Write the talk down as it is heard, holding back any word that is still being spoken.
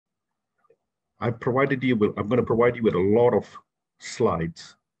I'm going to provide you with a lot of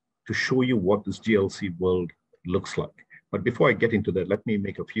slides to show you what this GLC world looks like. But before I get into that, let me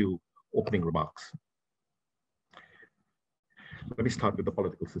make a few opening remarks. Let me start with the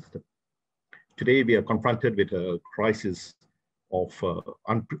political system. Today, we are confronted with a crisis of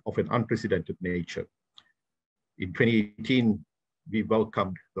an unprecedented nature. In 2018, we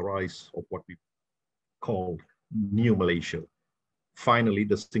welcomed the rise of what we called New Malaysia. Finally,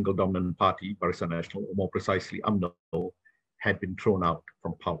 the single dominant party, Barisan Nasional, or more precisely UMNO, had been thrown out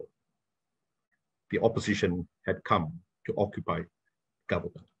from power. The opposition had come to occupy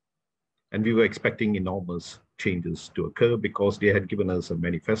government. And we were expecting enormous changes to occur because they had given us a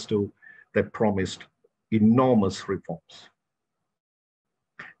manifesto that promised enormous reforms.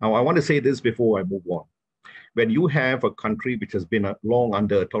 Now, I want to say this before I move on. When you have a country which has been long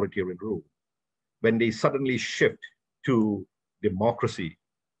under authoritarian rule, when they suddenly shift to democracy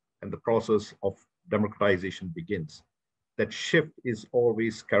and the process of democratization begins, that shift is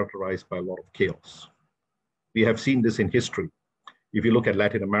always characterized by a lot of chaos. We have seen this in history. If you look at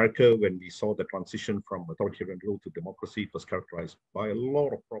Latin America, when we saw the transition from authoritarian rule to democracy, it was characterized by a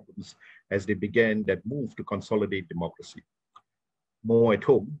lot of problems as they began that move to consolidate democracy. More at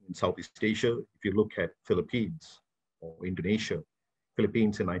home in Southeast Asia, if you look at Philippines or Indonesia,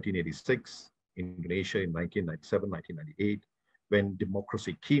 Philippines in 1986, Indonesia in 1997, 1998, when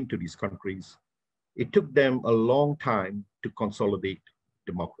democracy came to these countries, it took them a long time to consolidate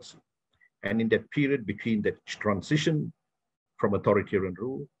democracy. And in that period between that transition from authoritarian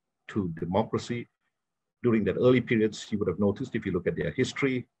rule to democracy, during that early periods, you would have noticed, if you look at their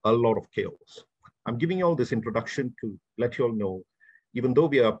history, a lot of chaos. I'm giving you all this introduction to let you all know, even though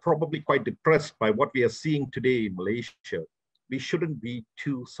we are probably quite depressed by what we are seeing today in Malaysia, we shouldn't be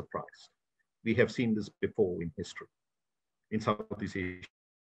too surprised. We have seen this before in history, in Southeast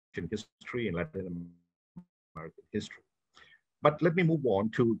Asian history, in Latin American history. But let me move on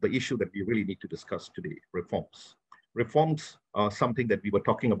to the issue that we really need to discuss today, reforms. Reforms are something that we were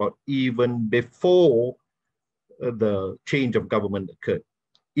talking about even before the change of government occurred.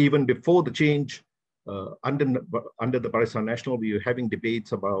 Even before the change under the Barisan Nasional, we were having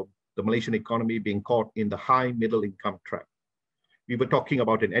debates about the Malaysian economy being caught in the high middle income trap. We were talking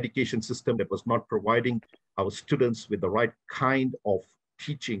about an education system that was not providing our students with the right kind of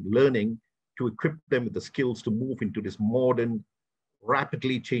teaching, learning to equip them with the skills to move into this modern,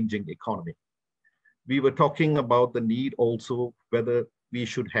 rapidly changing economy. We were talking about the need also whether we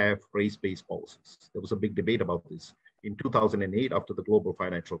should have race-based policies. There was a big debate about this. In 2008, after the global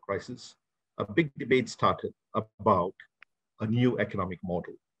financial crisis, a big debate started about a new economic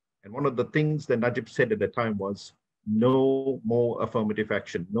model. And one of the things that Najib said at the time was, no more affirmative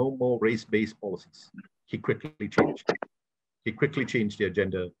action, no more race-based policies. He quickly changed. He quickly changed the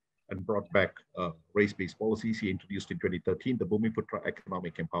agenda and brought back race-based policies. He introduced in 2013 the Bumiputra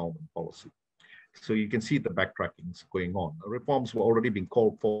Economic Empowerment Policy. So you can see the backtrackings going on. Reforms were already being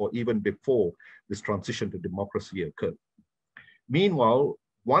called for even before this transition to democracy occurred. Meanwhile,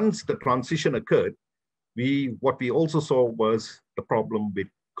 once the transition occurred, what we also saw was the problem with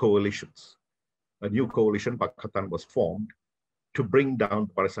coalitions. A new coalition, Pakatan, was formed to bring down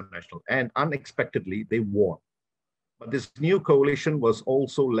the Barisan Nasional, and unexpectedly, they won. But this new coalition was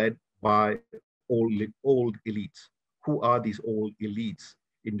also led by old elites. Who are these old elites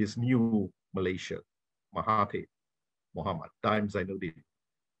in this new Malaysia? Mahathir Mohamad, Daim Zainuddin,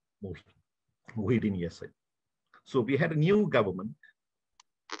 Muhyiddin Yassin. So we had a new government,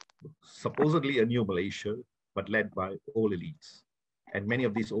 supposedly a new Malaysia, but led by old elites. And many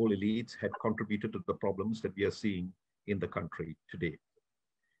of these old elites had contributed to the problems that we are seeing in the country today.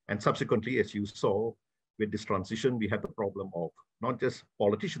 And subsequently, as you saw, with this transition, we had the problem of not just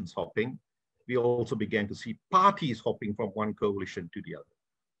politicians hopping, we also began to see parties hopping from one coalition to the other.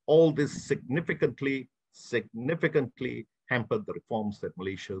 All this significantly hampered the reforms that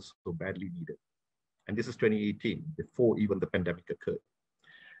Malaysia so badly needed. And this is 2018, before even the pandemic occurred.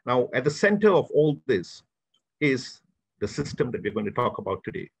 Now, at the center of all this is the system that we're going to talk about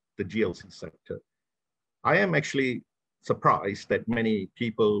today, the GLC sector. I am actually surprised that many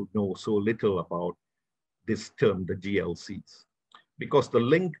people know so little about this term, the GLCs, because the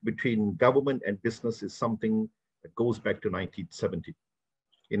link between government and business is something that goes back to 1970.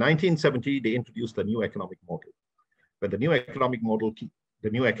 In 1970, they introduced the new economic model. When the new economic model, the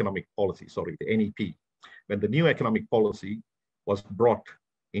new economic policy, sorry, the NEP, when the new economic policy was brought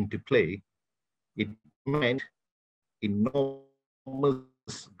into play, it meant enormous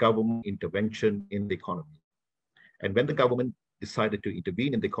government intervention in the economy. And when the government decided to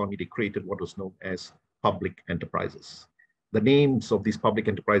intervene in the economy, they created what was known as public enterprises. the names of these public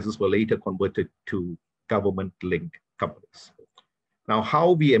enterprises were later converted to government-linked companies. Now,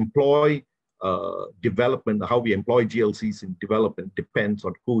 how we employ development, how we employ GLCs in development depends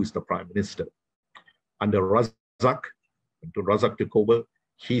on who is the prime minister. Under Razak, until Razak took over,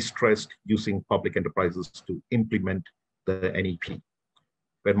 he stressed using public enterprises to implement the NEP.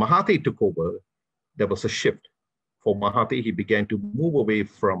 When Mahathir took over, there was a shift. For Mahathir, he began to move away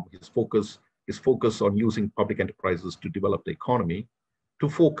from his focus on using public enterprises to develop the economy, to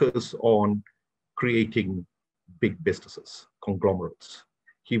focus on creating big businesses, conglomerates.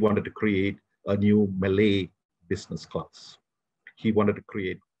 He wanted to create a new Malay business class. He wanted to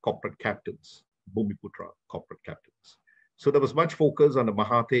create corporate captains, Bumiputra corporate captains. So there was much focus under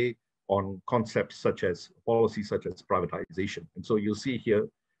Mahathir on concepts such as policies such as privatization. And so you'll see here,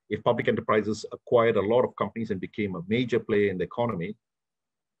 if public enterprises acquired a lot of companies and became a major player in the economy,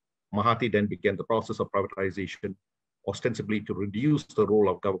 Mahathir then began the process of privatization, ostensibly to reduce the role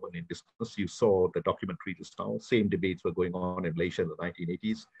of government in business. You saw the documentary just now, same debates were going on in Malaysia in the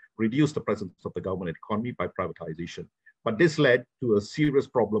 1980s, reduce the presence of the government economy by privatization. But this led to a serious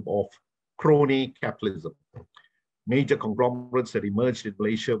problem of crony capitalism. Major conglomerates that emerged in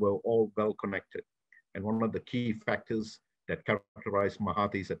Malaysia were all well connected. And one of the key factors that characterized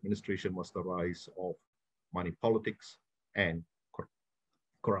Mahathir's administration was the rise of money politics and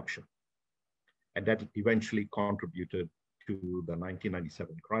corruption. And that eventually contributed to the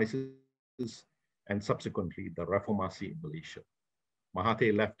 1997 crisis and subsequently the Reformasi in Malaysia.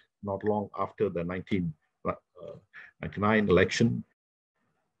 Mahathir left not long after the 1999 election,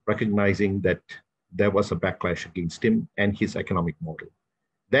 recognizing that there was a backlash against him and his economic model.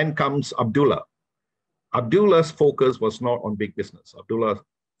 Then comes Abdullah. Abdullah's focus was not on big business. Abdullah's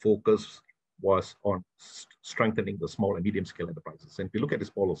focus was on strengthening the small and medium scale enterprises. And if you look at his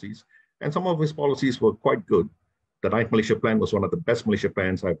policies, and some of his policies were quite good. The 9th Malaysia Plan was one of the best Malaysia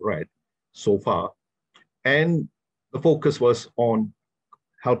plans I've read so far. And the focus was on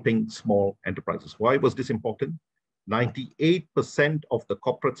helping small enterprises. Why was this important? 98% of the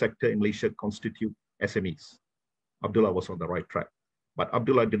corporate sector in Malaysia constitute SMEs. Abdullah was on the right track. But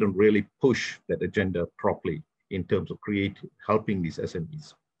Abdullah didn't really push that agenda properly in terms of helping these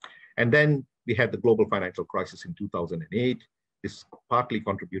SMEs. And then we had the global financial crisis in 2008. This partly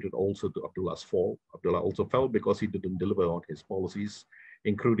contributed also to Abdullah's fall. Abdullah also fell because he didn't deliver on his policies,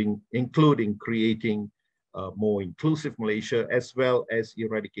 including creating a more inclusive Malaysia, as well as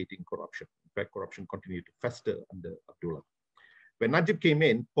eradicating corruption. In fact, corruption continued to fester under Abdullah. When Najib came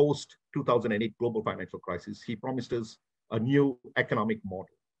in, post-2008 global financial crisis, he promised us a new economic model.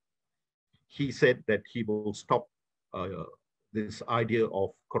 He said that he will stop this idea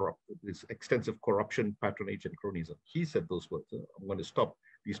of this extensive corruption, patronage, and cronyism. He said those words, I'm going to stop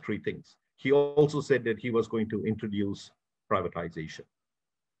these three things. He also said that he was going to introduce privatization.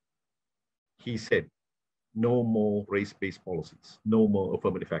 He said, no more race-based policies, no more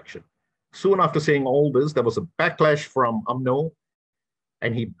affirmative action. Soon after saying all this, there was a backlash from UMNO,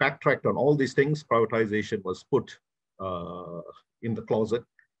 and he backtracked on all these things. Privatization was put in the closet,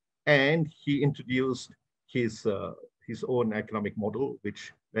 and he introduced his own economic model,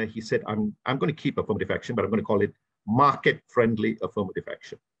 where he said, I'm going to keep affirmative action, but I'm going to call it market-friendly affirmative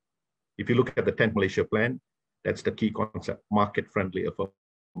action. If you look at the 10th Malaysia Plan, that's the key concept, market-friendly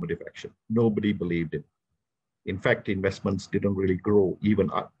affirmative action. Nobody believed it. In fact, investments didn't really grow,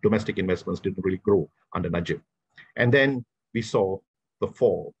 even domestic investments didn't really grow under Najib. And then we saw the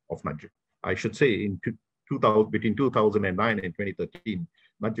fall of Najib. I should say between 2009 and 2013,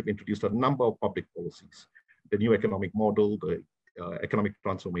 Najib introduced a number of public policies. The new economic model, the economic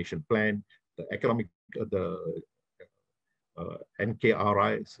transformation plan, the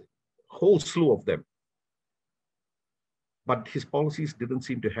NKRIs, a whole slew of them. But his policies didn't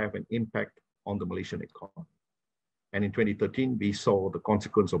seem to have an impact on the Malaysian economy. And in 2013, we saw the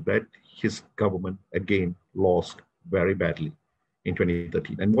consequence of that. His government, again, lost very badly in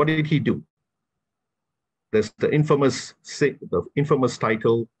 2013. And what did he do? There's the infamous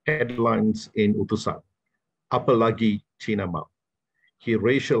title, headlines in Utusan, Apa lagi Cina mau. He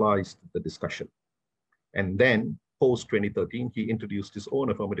racialized the discussion. And then, post-2013, he introduced his own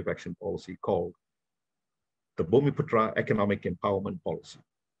affirmative action policy called the Bumiputra Economic Empowerment Policy.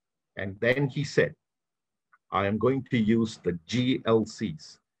 And then he said, I am going to use the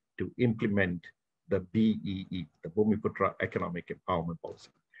GLCs to implement the BEE, the Bumiputra Economic Empowerment Policy.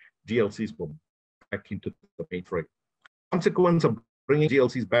 GLCs were back into the mainframe. Consequence of bringing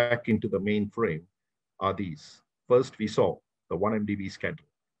GLCs back into the mainframe are these. First, we saw the 1MDB scandal,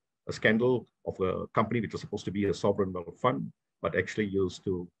 a scandal of a company which was supposed to be a sovereign wealth fund, but actually used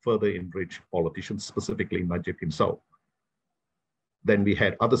to further enrich politicians, specifically Najib himself. Then we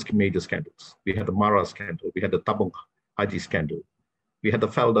had other major scandals. We had the Mara scandal, we had the Tabung Haji scandal, we had the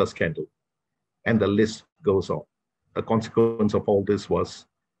Felda scandal, and the list goes on. The consequence of all this was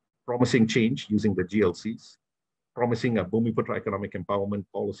promising change using the GLCs, promising a Bumiputra economic empowerment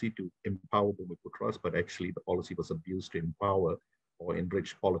policy to empower Bumiputras, but actually the policy was abused to empower or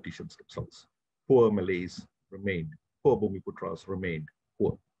enrich politicians themselves. Poor Malays remained, poor Bumiputras remained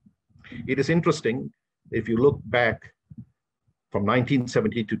poor. It is interesting, if you look back from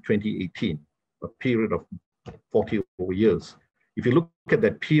 1970 to 2018, a period of 40 over years, if you look at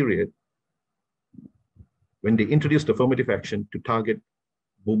that period, when they introduced affirmative action to target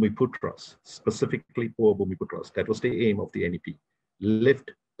Bumiputras, specifically poor Bumiputras, that was the aim of the NEP,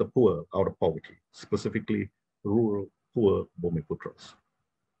 lift the poor out of poverty, specifically rural poor Bumiputras.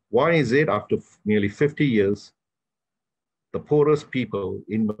 Why is it after nearly 50 years, the poorest people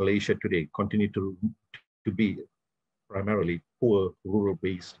in Malaysia today continue to be primarily poor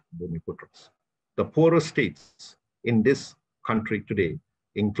rural-based Bumiputras? The poorest states in this country today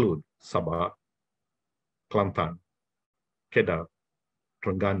include Sabah, Kelantan, Kedah,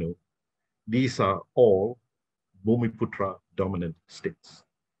 Terengganu. These are all Bumiputra dominant states.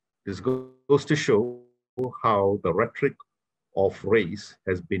 This goes to show how the rhetoric of race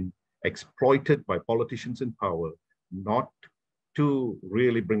has been exploited by politicians in power, not to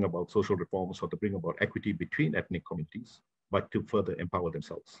really bring about social reforms or to bring about equity between ethnic communities, but to further empower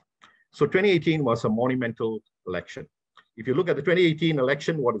themselves. So 2018 was a monumental election. If you look at the 2018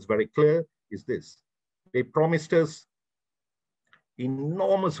 election, what is very clear is this. They promised us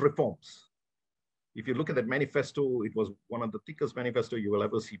enormous reforms. If you look at that manifesto, it was one of the thickest manifesto you will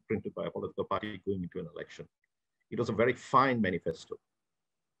ever see printed by a political party going into an election. It was a very fine manifesto.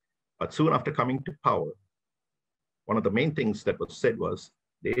 But soon after coming to power, one of the main things that was said was,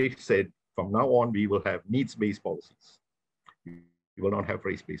 they said, from now on, we will have needs-based policies. We will not have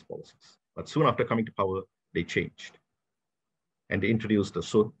race-based policies. But soon after coming to power, they changed. And they introduced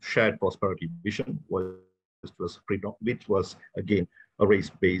the shared prosperity vision, which was again, a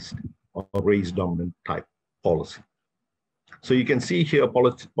race-based or race-dominant type policy. So you can see here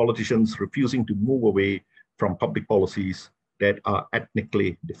politicians refusing to move away from public policies that are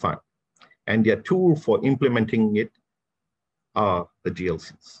ethnically defined. And their tool for implementing it are the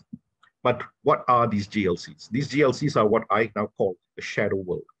GLCs. But what are these GLCs? These GLCs are what I now call a shadow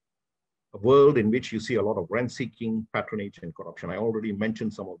world. A world in which you see a lot of rent-seeking, patronage, and corruption. I already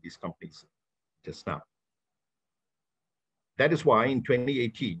mentioned some of these companies just now. That is why in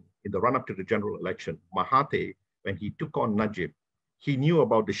 2018, in the run-up to the general election, Mahathir, when he took on Najib, he knew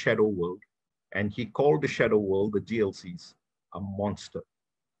about the shadow world, and he called the shadow world, the GLCs, a monster.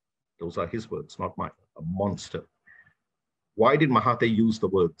 Those are his words, not mine, a monster. Why did Mahathir use the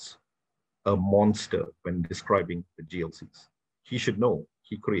words a monster when describing the GLCs? He should know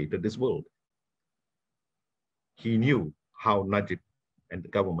he created this world. He knew how Najib and the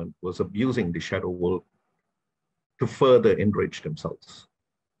government was abusing the shadow world to further enrich themselves.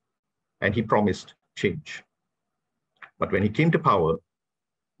 And he promised change. But when he came to power,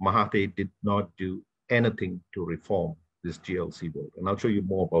 Mahathir did not do anything to reform this GLC world. And I'll show you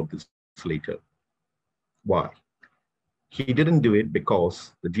more about this later. Why? He didn't do it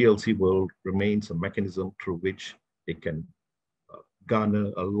because the GLC world remains a mechanism through which they can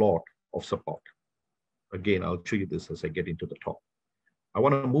garner a lot of support. Again, I'll show you this as I get into the talk. I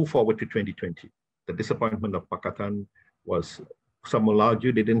want to move forward to 2020. The disappointment of Pakatan was, some will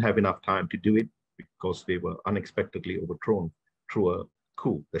argue they didn't have enough time to do it because they were unexpectedly overthrown through a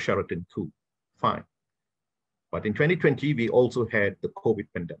coup, the Sheraton coup. Fine. But in 2020, we also had the COVID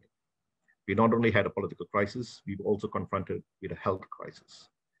pandemic. We not only had a political crisis, we were also confronted with a health crisis.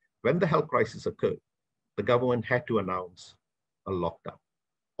 When the health crisis occurred, the government had to announce a lockdown.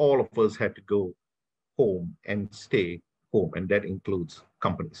 All of us had to go home and stay home, and that includes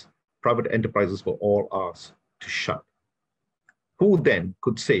companies. Private enterprises were all asked to shut. Who then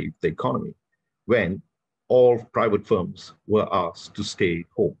could save the economy when all private firms were asked to stay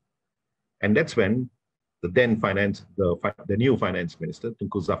home? And that's when the new finance minister,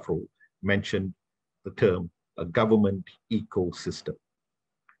 Tunku Zafrul, mentioned the term a government ecosystem.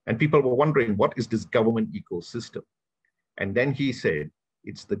 And people were wondering, what is this government ecosystem? And then he said,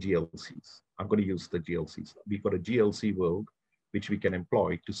 it's the GLCs. I'm going to use the GLCs. We've got a GLC world which we can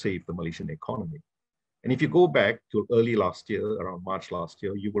employ to save the Malaysian economy. And if you go back to early last year, around March last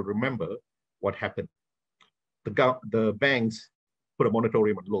year, you will remember what happened. The banks put a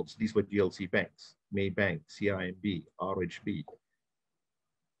moratorium on loans. These were GLC banks, Maybank, CIMB, RHB.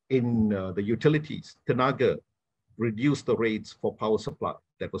 In the utilities, Tenaga reduced the rates for power supply.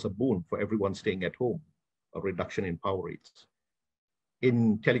 That was a boon for everyone staying at home, a reduction in power rates.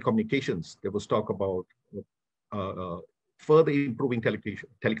 In telecommunications, there was talk about further improving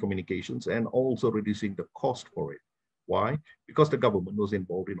telecommunications and also reducing the cost for it. Why? Because the government was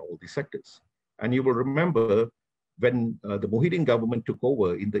involved in all these sectors. And you will remember when the Muhyiddin government took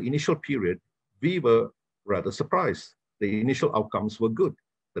over in the initial period, we were rather surprised. The initial outcomes were good.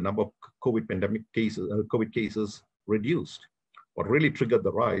 The number of COVID cases reduced. What really triggered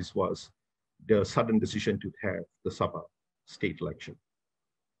the rise was the sudden decision to have the Sabah state election.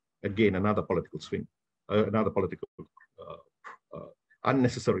 Again, another political swing,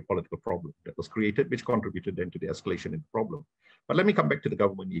 unnecessary political problem that was created, which contributed then to the escalation in the problem. But let me come back to the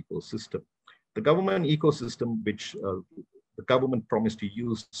government ecosystem. The government ecosystem, which the government promised to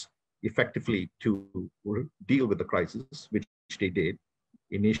use effectively to deal with the crisis, which they did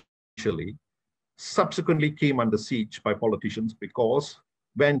initially, subsequently came under siege by politicians because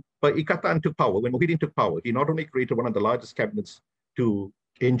when Ikatan took power, when Muhyiddin took power, he not only created one of the largest cabinets to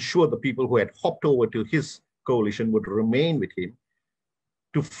ensure the people who had hopped over to his coalition would remain with him,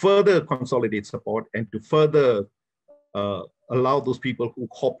 to further consolidate support and to further allow those people who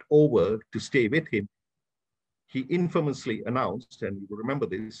hopped over to stay with him. He infamously announced, and you will remember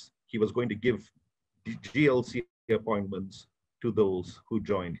this, he was going to give GLC appointments to those who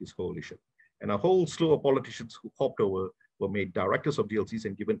joined his coalition. And a whole slew of politicians who hopped over were made directors of GLCs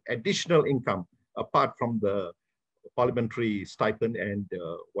and given additional income apart from the parliamentary stipend and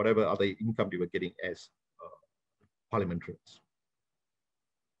whatever other income they were getting as parliamentarians.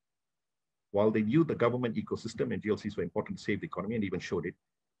 While they knew the government ecosystem and GLCs were important to save the economy and even showed it,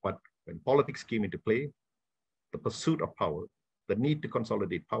 but when politics came into play, the pursuit of power, the need to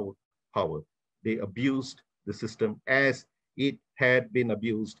consolidate power, they abused the system as it had been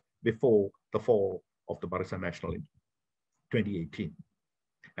abused before the fall of the Barisan Nasional in 2018.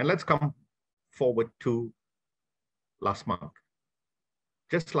 And let's come forward to last month.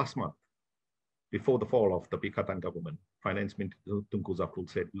 Just last month, before the fall of the Pikatan government, Finance Minister Tunku Zafrul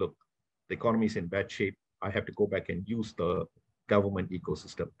said, look, the economy is in bad shape. I have to go back and use the government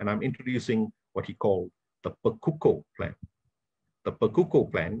ecosystem. And I'm introducing what he called the Pekuko plan. The Pekuko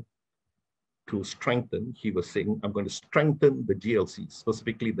plan to strengthen, he was saying, I'm going to strengthen the GLCs,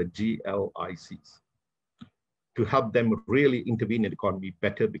 specifically the GLICs, to help them really intervene in the economy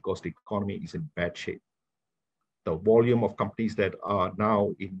better because the economy is in bad shape. The volume of companies that are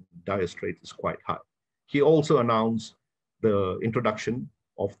now in dire straits is quite high. He also announced the introduction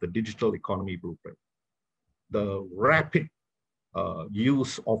of the digital economy blueprint. The rapid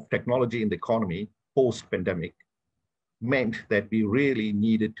use of technology in the economy post-pandemic meant that we really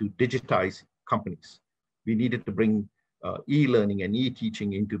needed to digitize companies. We needed to bring e-learning and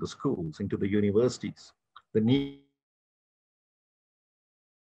e-teaching into the schools, into the universities. The need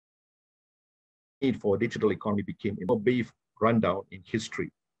for a digital economy became a brief rundown in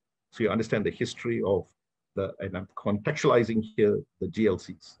history. So you understand the history of and I'm contextualizing here the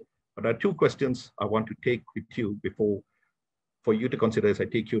GLCs. But there are two questions I want to take with you for you to consider as I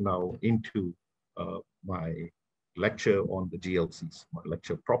take you now into my lecture on the GLCs, my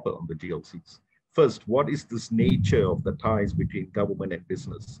lecture proper on the GLCs. First, what is this nature of the ties between government and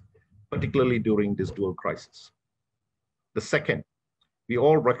business, particularly during this dual crisis? The second, we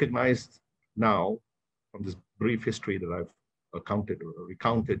all recognize now from this brief history that I've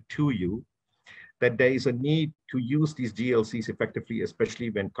recounted to you, that there is a need to use these GLCs effectively, especially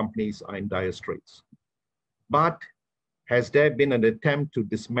when companies are in dire straits. But has there been an attempt to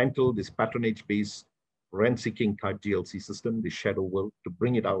dismantle this patronage-based rent-seeking type GLC system, the shadow world, to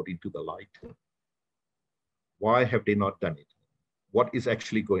bring it out into the light? Why have they not done it? What is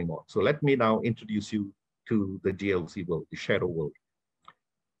actually going on? So let me now introduce you to the GLC world, the shadow world.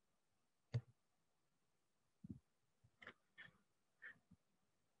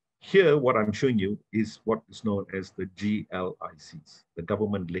 Here, what I'm showing you is what is known as the GLICs, the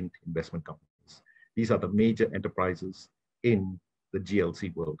government-linked investment companies. These are the major enterprises in the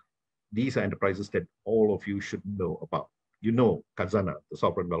GLC world. These are enterprises that all of you should know about. You know Khazanah, the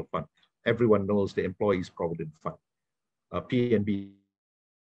Sovereign Wealth Fund. Everyone knows the Employees Provident Fund. PNB,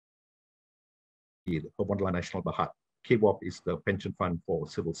 the Permodalan Nasional Berhad. KWAP is the pension fund for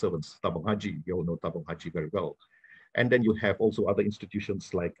civil servants. Tabung Haji, you all know Tabung Haji very well. And then you have also other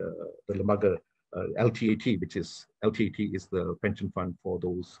institutions like the Lembaga LTAT, LTAT is the pension fund for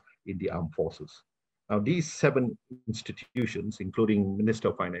those in the armed forces. Now, these 7 institutions, including Minister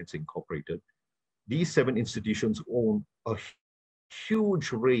of Finance Incorporated, these 7 institutions own a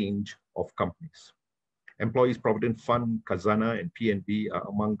huge range of companies. Employees Provident Fund, Khazanah, and PNB are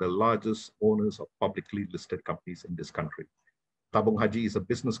among the largest owners of publicly listed companies in this country. Tabung Haji is a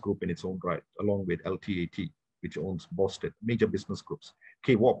business group in its own right, along with LTAT. which owns Boston, major business groups.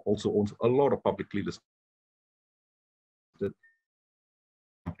 KWOP also owns a lot of publicly listed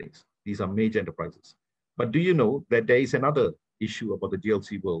companies. These are major enterprises. But do you know that there is another issue about the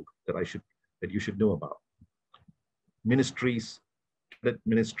GLC world that you should know about? Ministries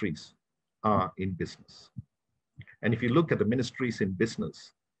are in business. And if you look at the ministries in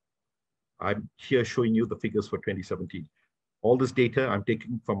business, I'm here showing you the figures for 2017. All this data I'm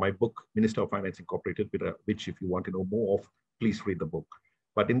taking from my book, Minister of Finance Incorporated, which if you want to know more of, please read the book.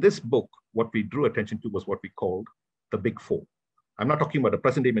 But in this book, what we drew attention to was what we called the Big Four. I'm not talking about the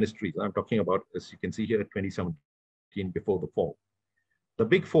present day ministries. I'm talking about, as you can see here, 2017, before the fall. The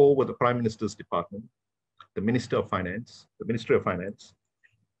Big Four were the Prime Minister's Department, the Minister of Finance, the Ministry of Finance,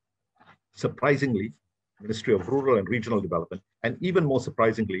 surprisingly, Ministry of Rural and Regional Development, and even more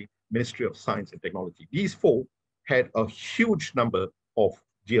surprisingly, Ministry of Science and Technology. These four had a huge number of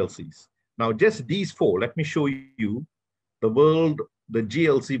GLCs. Now, just these four, let me show you the world, the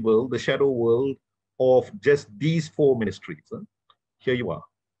GLC world, the shadow world of just these four ministries. Here you are.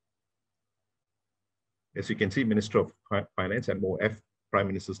 As you can see, Minister of Finance and MOF, Prime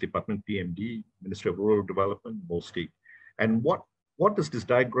Minister's Department, PMD, Ministry of Rural Development, MOST. And what does this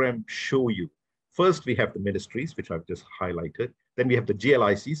diagram show you? First, we have the ministries, which I've just highlighted. Then we have the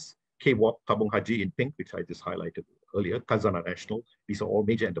GLICs, KWOP, Tabung Haji in pink, which I just highlighted earlier, Khazanah National. These are all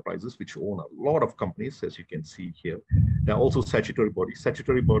major enterprises which own a lot of companies, as you can see here. There are also statutory bodies.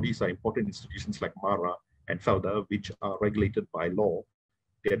 Statutory bodies are important institutions like MARA and FELDA, which are regulated by law.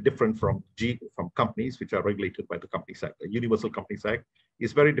 They are different from companies, which are regulated by the Companies Act. The Universal Companies Act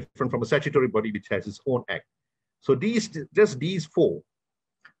is very different from a statutory body, which has its own act. So just these four,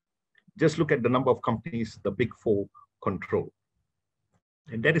 just look at the number of companies the Big Four control.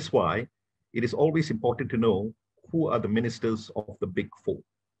 And that is why it is always important to know who are the ministers of the Big Four.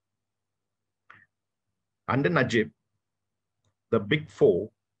 Under Najib, the Big Four,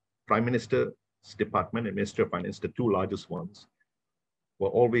 Prime Minister's Department and Ministry of Finance, the two largest ones, were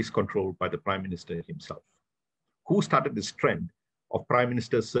always controlled by the Prime Minister himself. Who started this trend of Prime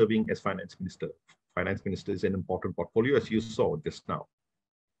Minister serving as Finance Minister? Finance Minister is an important portfolio, as you saw just now.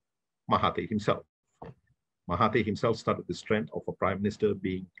 Mahathir himself. Mahathir himself started this trend of a Prime Minister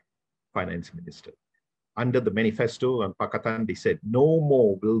being Finance Minister. Under the manifesto and Pakatan, they said, no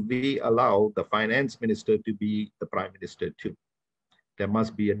more will we allow the Finance Minister to be the Prime Minister too. There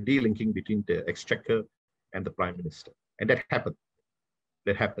must be a delinking between the Exchequer and the Prime Minister. And that happened.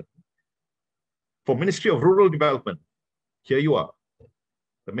 That happened. For Ministry of Rural Development, here you are.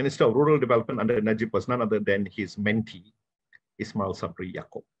 The Minister of Rural Development under Najib was none other than his mentee, Ismail Sabri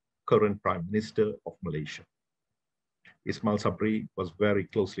Yaakob, current Prime Minister of Malaysia. Ismail Sabri was very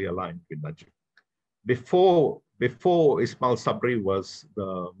closely aligned with Najib. Before Ismail Sabri was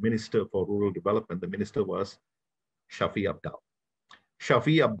the Minister for Rural Development, the minister was Shafi Abdal.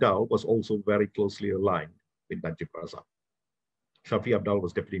 Shafi Abdal was also very closely aligned with Najib Razak. Shafi Abdal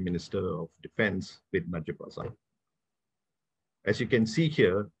was Deputy Minister of Defense with Najib Razak. As you can see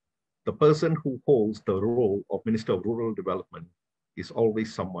here, the person who holds the role of Minister of Rural Development is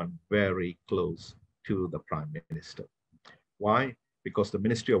always someone very close to the Prime Minister. Why? Because the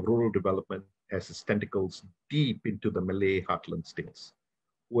Ministry of Rural Development has its tentacles deep into the Malay heartland states.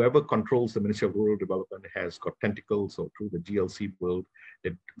 Whoever controls the Ministry of Rural Development has got tentacles or through the GLC world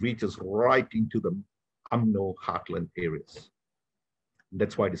that reaches right into the UMNO heartland areas.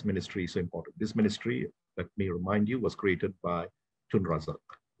 That's why this ministry is so important. This ministry, let me remind you, was created by Tun Razak.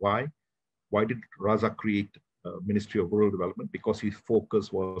 Why? Why did Razak create Ministry of Rural Development? Because his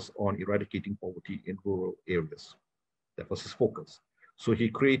focus was on eradicating poverty in rural areas. That was his focus. So he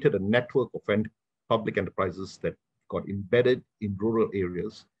created a network of public enterprises that got embedded in rural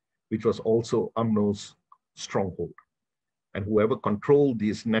areas, which was also UMNO's stronghold. And whoever controlled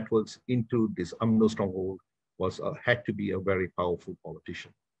these networks into this UMNO stronghold had to be a very powerful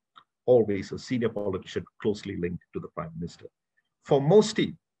politician. Always a senior politician closely linked to the Prime Minister. For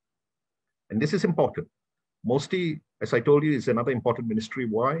MOSTI, and this is important, MOSTI, as I told you, is another important ministry.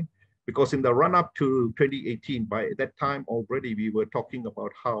 Why? Because in the run-up to 2018, by that time already, we were talking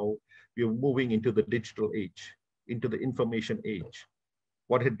about how we were moving into the digital age, into the information age.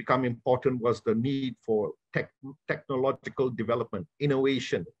 What had become important was the need for technological development,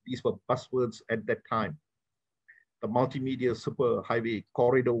 innovation. These were buzzwords at that time. The multimedia superhighway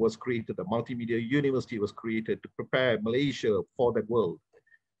corridor was created. The multimedia university was created to prepare Malaysia for that world.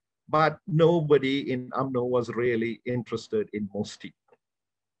 But nobody in UMNO was really interested in MOSTI.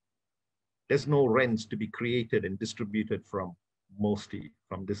 There's no rents to be created and distributed from MOSTI,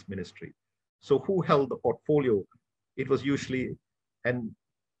 from this ministry. So who held the portfolio? It was usually, and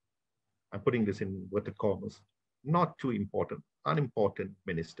I'm putting this in inverted commas, not too important, unimportant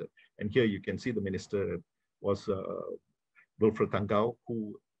minister. And here you can see the minister was Wilfred Tangau,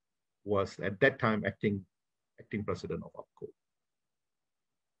 who was at that time acting president of APCO.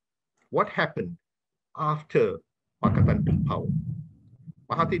 What happened after Pakatan took power?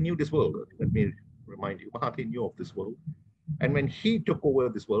 Mahathir knew this world. Let me remind you, Mahathir knew of this world. And when he took over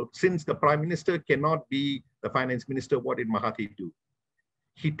this world, since the prime minister cannot be the finance minister, what did Mahathir do?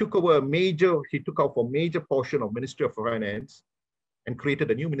 He took out a major portion of Ministry of Finance and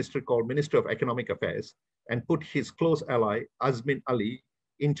created a new ministry called Ministry of Economic Affairs and put his close ally, Azmin Ali,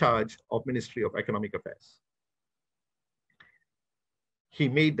 in charge of Ministry of Economic Affairs. He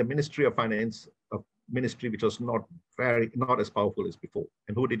made the Ministry of Finance a ministry which was not as powerful as before.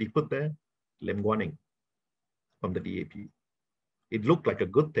 And who did he put there? Lem Guaning from the DAP. It looked like a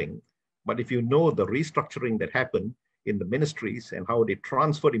good thing, but if you know the restructuring that happened in the ministries and how they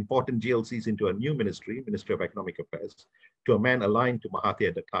transferred important GLCs into a new ministry, Ministry of Economic Affairs, to a man aligned to Mahathir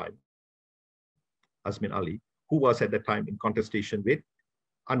at the time, Azmin Ali, who was at the time in contestation with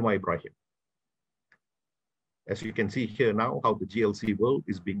Anwar Ibrahim. As you can see here now, how the GLC world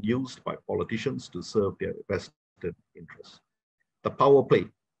is being used by politicians to serve their vested interests. The power play.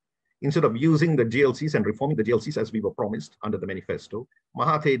 Instead of using the GLCs and reforming the GLCs as we were promised under the manifesto,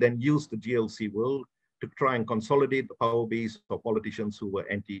 Mahathir then used the GLC world to try and consolidate the power base of politicians who were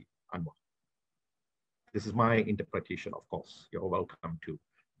anti-Anwar. This is my interpretation, of course. You're welcome to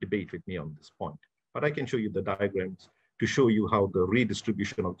debate with me on this point. But I can show you the diagrams to show you how the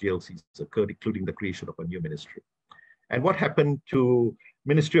redistribution of GLCs occurred, including the creation of a new ministry. And what happened to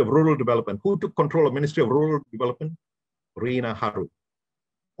Ministry of Rural Development? Who took control of Ministry of Rural Development? Rina Haru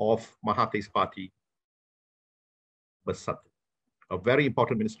of Mahathir's party, Bersatu. A very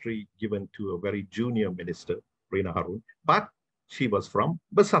important ministry given to a very junior minister, Rina Harun, but she was from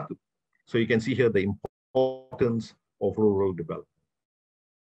Bersatu. So you can see here the importance of rural development.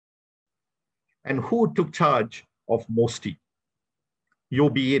 And who took charge of MOSTI?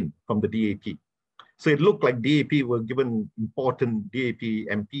 Yobiin from the DAP. So it looked like DAP were given important, DAP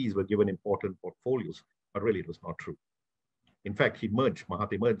MPs were given important portfolios, but really it was not true. In fact,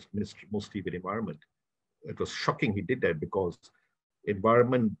 Mahathir merged Ministry MOSTI with Environment. It was shocking he did that because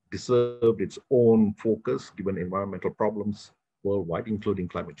environment deserved its own focus given environmental problems worldwide, including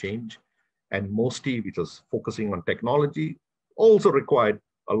climate change. And MOSTI, which was focusing on technology, also required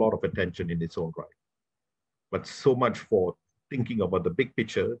a lot of attention in its own right. But so much for thinking about the big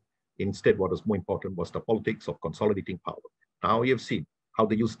picture. Instead, what was more important was the politics of consolidating power. Now you have seen how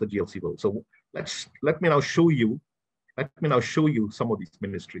they use the GLC world. So let me now show you some of these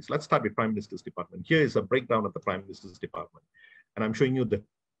ministries. Let's start with Prime Minister's Department. Here is a breakdown of the Prime Minister's Department. And I'm showing you the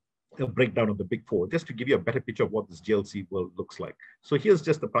breakdown of the big four, just to give you a better picture of what this GLC world looks like. So here's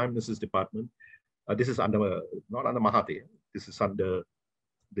just the Prime Minister's Department. This is under, not under Mahathir, this is under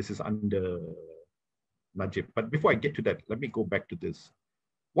Najib. But before I get to that, let me go back to this.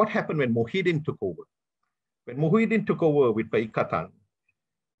 What happened when Muhyiddin took over? When Muhyiddin took over with Perikatan,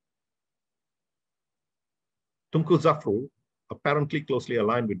 Tunku Zafrul, apparently closely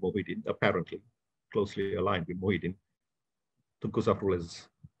aligned with Muhyiddin, Tunku Zafrul has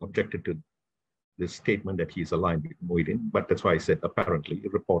objected to this statement that he's aligned with Muhyiddin, but that's why I said apparently,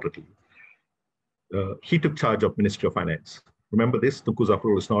 reportedly. He took charge of Ministry of Finance. Remember this, Tunku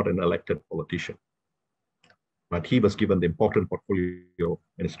Zafrul is not an elected politician, but he was given the important portfolio of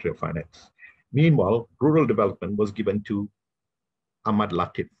Ministry of Finance. Meanwhile, rural development was given to Ahmad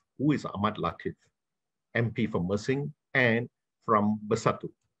Latif. Who is Ahmad Latif? MP from Mersing and from Bersatu,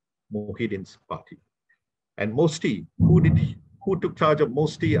 Muhyiddin's party. And MOSTI, who took charge of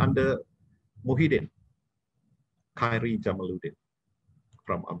MOSTI under Muhyiddin? Khairi Jamaluddin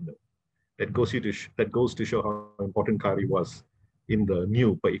from UMNO. That goes to show how important Khairi was in the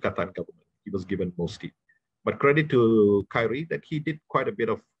new Perikatan government. He was given MOSTI. But credit to Khairi that he did quite a bit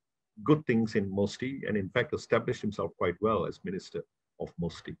of good things in MOSTI and in fact established himself quite well as Minister of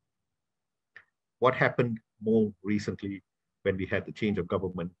MOSTI. What happened more recently when we had the change of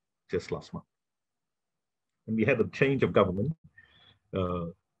government just last month? When we had the change of government,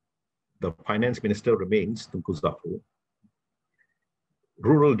 the finance minister remains Tunku Zafrul.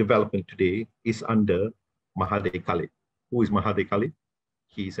 Rural development today is under Mahathir Khalid. Who is Mahathir Khalid?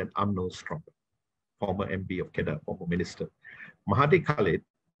 He is an UMNO strongman, former MP of Kedah, former minister. Mahathir Khalid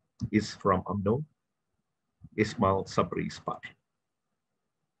is from UMNO, Ismail Sabri's party.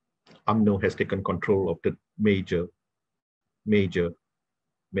 UMNO has taken control of the major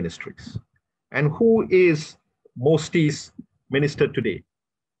ministries. And who is MOSTI's minister today?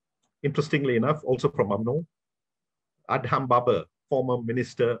 Interestingly enough, also from UMNO, Adham Babar, former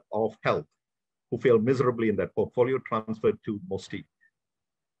Minister of Health. who failed miserably in that portfolio transferred to MOSTI.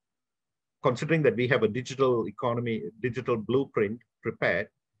 Considering that we have a digital economy, digital blueprint prepared,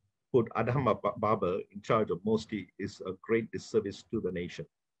 put Adham Babar in charge of MOSTI is a great disservice to the nation.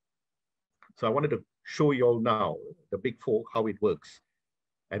 So I wanted to show you all now the Big Four, how it works,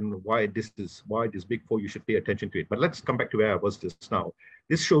 and why this Big Four, you should pay attention to it. But let's come back to where I was just now.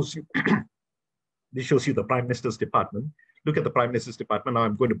 This shows you, this shows you the Prime Minister's Department. Look at the Prime Minister's Department. Now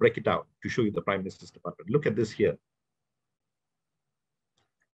I'm going to break it down to show you the Prime Minister's Department. Look at this here.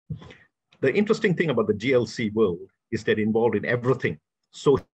 The interesting thing about the GLC world is that involved in everything: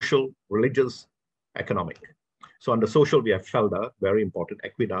 social, religious, economic. So under social, we have FELDA, very important,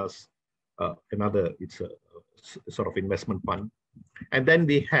 Equitas, another, it's a sort of investment fund. And then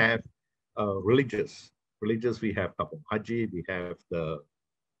we have religious. Religious, we have Tabung Haji, we have the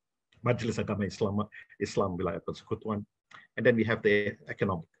Majlis Agama Islam Wilayah Persekutuan, and then we have the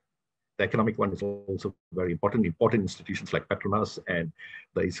economic. The economic one is also very important. Important institutions like Petronas and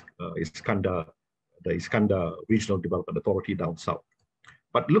the Iskandar Regional Development Authority down south.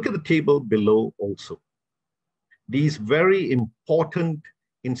 But look at the table below also. These very important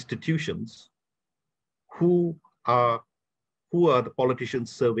institutions, who are the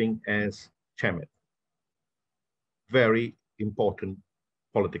politicians serving as chairman? Very important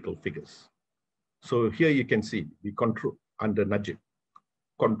political figures. So here you can see we control under Najib,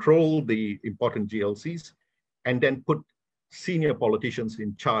 control the important GLCs, and then put senior politicians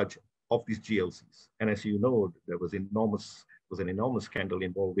in charge of these GLCs. And as you know, there was an enormous scandal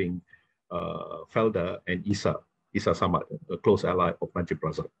involving Felda and Isa Samad, a close ally of Najib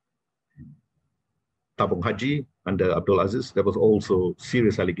Razak. Tabung Haji under Abdul Aziz, there was also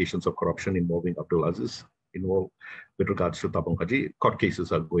serious allegations of corruption involving Abdul Aziz involved with regards to Tabung Haji. Court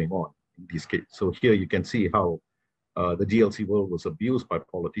cases are going on in these cases. So here you can see how the GLC world was abused by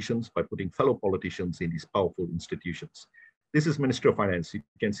politicians by putting fellow politicians in these powerful institutions. This is Ministry of Finance. You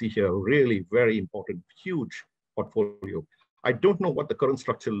can see here really very important, huge portfolio. I don't know what the current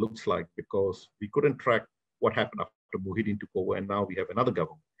structure looks like because we couldn't track what happened after Muhyiddin took over, and now we have another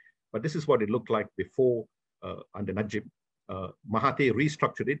government. But this is what it looked like before under Najib. Mahathir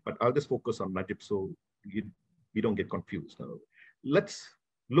restructured it, but I'll just focus on Najib so you don't get confused. Let's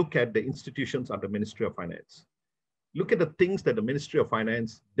look at the institutions under Ministry of Finance. Look at the things that the Ministry of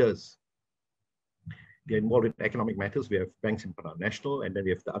Finance does. They're involved in economic matters. We have Bank Simpanan Nasional, and then we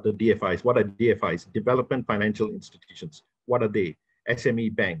have the other DFIs. What are DFIs? Development Financial Institutions. What are they?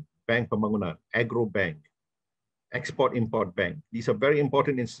 SME Bank, Bank Pembangunan, Agro Bank, Export-Import Bank. These are very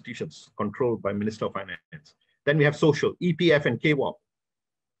important institutions controlled by Minister of Finance. Then we have social, EPF and KWAP.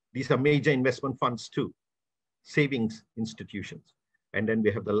 These are major investment funds too, savings institutions. And then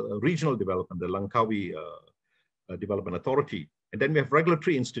we have the regional development, the Langkawi Development Authority. And then we have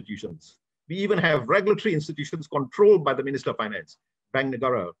regulatory institutions. We even have regulatory institutions controlled by the Minister of Finance, Bank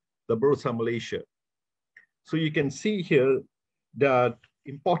Negara, the Bursa Malaysia. So you can see here that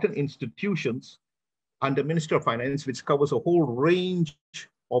important institutions under Minister of Finance, which covers a whole range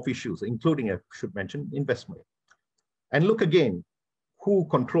of issues, including, I should mention, investment. And look again, who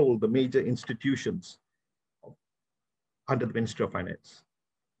control the major institutions under the Ministry of Finance?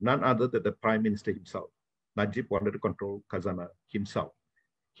 None other than the Prime Minister himself. Najib wanted to control Khazanah himself.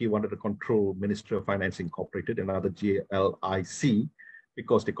 He wanted to control Ministry of Finance Incorporated and other GLIC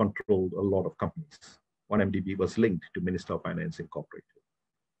because they controlled a lot of companies. 1MDB was linked to Minister of Finance Incorporated.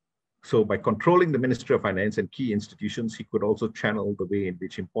 So by controlling the Ministry of Finance and key institutions, he could also channel the way in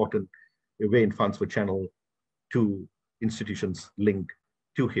which funds were channeled to institutions linked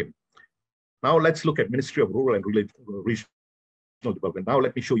to him. Now let's look at Ministry of Rural and Regional Development. Now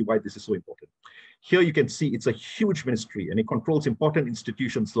let me show you why this is so important. Here you can see it's a huge ministry and it controls important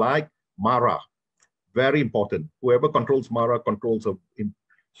institutions like MARA, very important. Whoever controls MARA controls a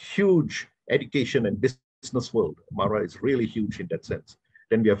huge education and business world. MARA is really huge in that sense.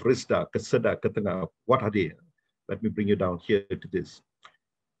 Then we have RISDA, KESEDA, KETENGAH. What are they? Let me bring you down here to this.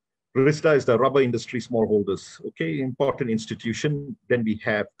 RISDA is the rubber industry smallholders. Okay, important institution. Then we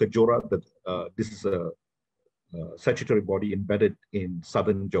have Kejora. This is a statutory body embedded in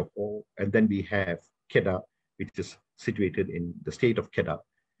southern Johor. And then we have KEDA, which is situated in the state of Kedah.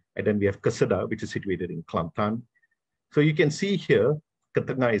 And then we have KESEDA, which is situated in Kelantan. So you can see here,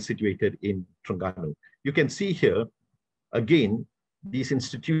 KETENGAH is situated in Terengganu. You can see here, again, these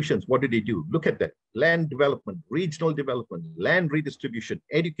institutions, what do they do? Look at that. Land development, regional development, land redistribution,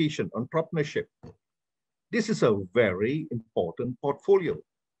 education, entrepreneurship. This is a very important portfolio.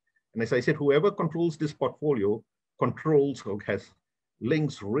 And as I said, whoever controls this portfolio controls or has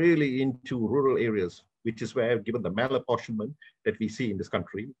links really into rural areas, which is where, given the malapportionment that we see in this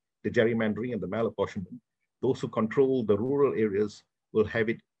country, the gerrymandering and the malapportionment, those who control the rural areas will have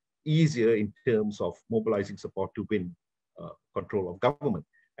it easier in terms of mobilizing support to win control of government.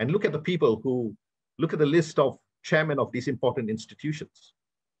 And look at the people who, look at the list of chairmen of these important institutions.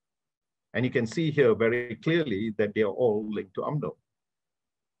 And you can see here very clearly that they are all linked to UMNO.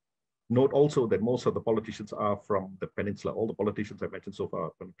 Note also that most of the politicians are from the peninsula. All the politicians I mentioned so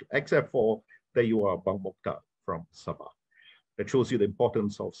far, except for the UR Bang Mokhtar from Sabah. That shows you the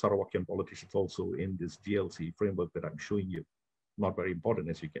importance of Sarawakian politicians also in this GLC framework that I'm showing you. Not very important,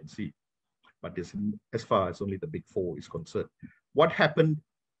 as you can see, but this, as far as only the big four is concerned. What happened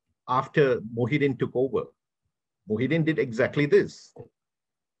after Mohideen took over? Mohideen did exactly this.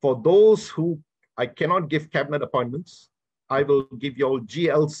 For those who I cannot give cabinet appointments, I will give you all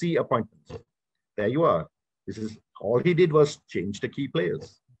GLC appointments. There you are. This is all he did was change the key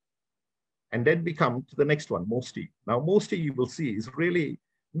players. And then we come to the next one, MOSTI. Now, MOSTI, you will see, is really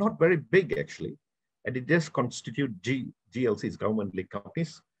not very big, actually. And it just constitute GLCs, government-linked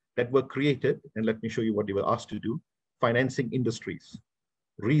companies, that were created, and let me show you what they were asked to do: financing industries,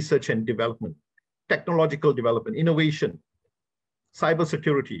 research and development, technological development, innovation,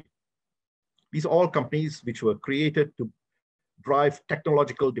 cybersecurity. These are all companies which were created to drive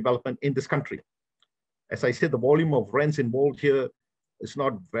technological development in this country. As I said, the volume of rents involved here is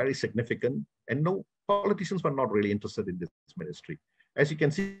not very significant, and no, politicians were not really interested in this ministry. As you can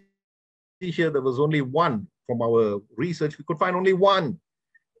see here, there was only one from our research. We could find only one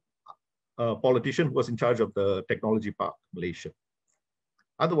politician who was in charge of the technology park, Malaysia.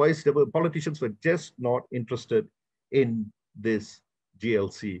 Otherwise, there were politicians who were just not interested in this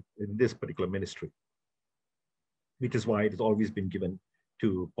GLC, in this particular ministry, which is why it has always been given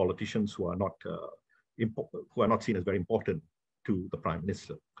to politicians who are not seen as very important to the Prime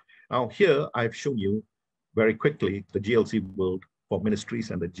Minister. Now here I've shown you very quickly the GLC world for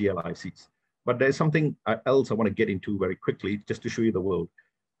ministries and the GLICs. But there's something else I want to get into very quickly just to show you the world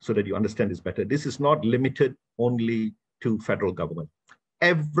so that you understand this better. This is not limited only to federal government.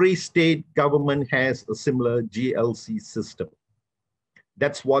 Every state government has a similar GLC system.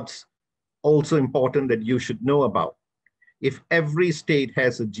 That's what's also important that you should know about. If every state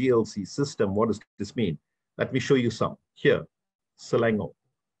has a GLC system, what does this mean? Let me show you some. Here, Selangor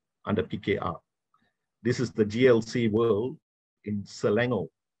under PKR. This is the GLC world in Selangor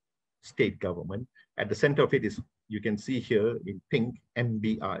state government. At the center of it is, you can see here in pink,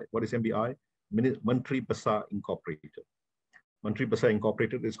 MBI. What is MBI? Menteri Besar Incorporated. Menteri Besar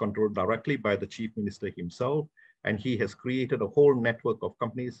Incorporated is controlled directly by the Chief Minister himself, and he has created a whole network of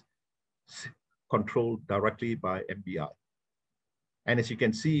companies controlled directly by MBI. And as you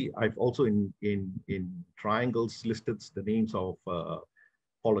can see, I've also in triangles listed the names of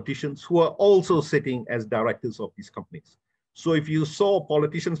politicians who are also sitting as directors of these companies. So if you saw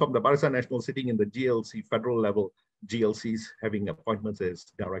politicians from the Barisan Nasional sitting in the GLC federal level, GLCs having appointments as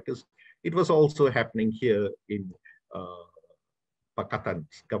directors, it was also happening here in Pakatan,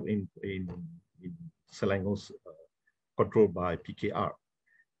 in Selangor's controlled by PKR.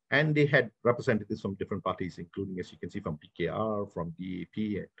 And they had representatives from different parties, including, as you can see, from PKR, from DAP,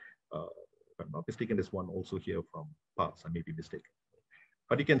 and if I'm not mistaken, there's one also here from PAS, I may be mistaken.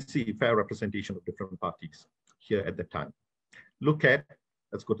 But you can see fair representation of different parties here at the time. Look at,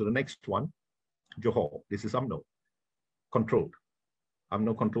 let's go to the next one, Johor. This is UMNO, controlled.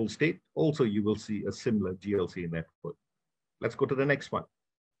 UMNO controlled state. Also, you will see a similar GLC network. Let's go to the next one,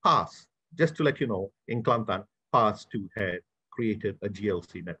 PAS. Just to let you know, in Kelantan, PAS too had created a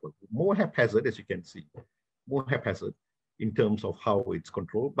GLC network. More haphazard, as you can see, more haphazard in terms of how it's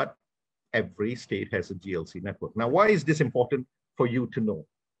controlled, but every state has a GLC network. Now, why is this important for you to know?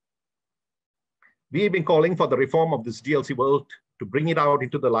 We've been calling for the reform of this GLC world to bring it out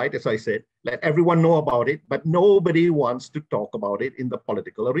into the light, as I said, let everyone know about it, but nobody wants to talk about it in the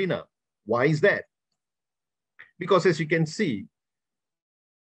political arena. Why is that? Because as you can see,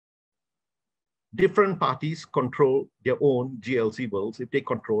 different parties control their own GLC worlds if they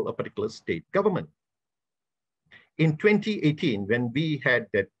control a particular state government. In 2018, when we had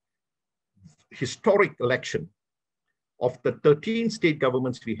that historic election of the 13 state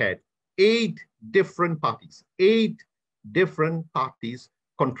governments we had, 8 different parties had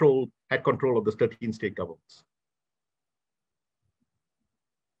control of the 13 state governments.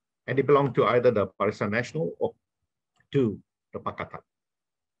 And they belonged to either the Barisan Nasional or to the Pakatan.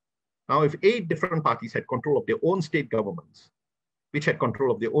 Now, if 8 different parties had control of their own state governments, which had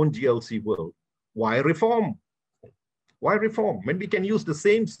control of their own GLC world, why reform? Why reform when we can use the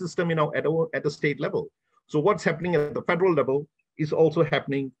same system, at the state level? So what's happening at the federal level is also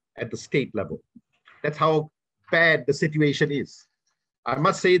happening at the state level. That's how bad the situation is. I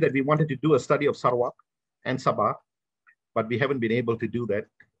must say that we wanted to do a study of Sarawak and Sabah, but we haven't been able to do that.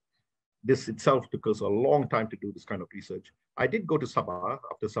 This itself took us a long time to do this kind of research. I did go to Sabah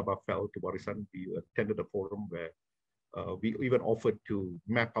after Sabah fell to Warisan. We attended a forum where we even offered to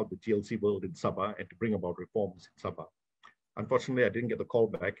map out the GLC world in Sabah and to bring about reforms in Sabah. Unfortunately, I didn't get the call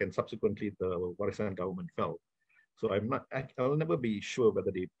back, and subsequently the Warisan government fell. So I'll never be sure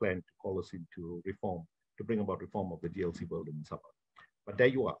whether they plan to call us into reform, to bring about reform of the GLC world in Sabah. But there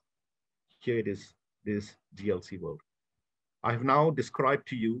you are. Here it is, this GLC world. I have now described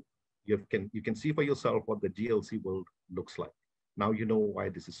to you, you can see for yourself what the GLC world looks like. Now you know why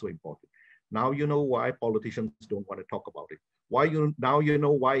this is so important. Now you know why politicians don't want to talk about it. Now you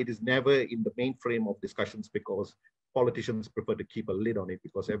know why it is never in the mainframe of discussions, because politicians prefer to keep a lid on it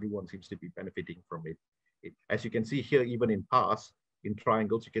because everyone seems to be benefiting from it. As you can see here, even in PASS, in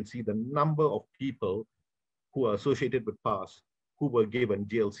triangles, you can see the number of people who are associated with PASS who were given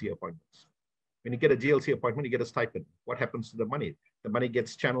GLC appointments. When you get a GLC appointment, you get a stipend. What happens to the money? The money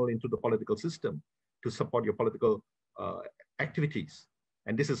gets channeled into the political system to support your political activities.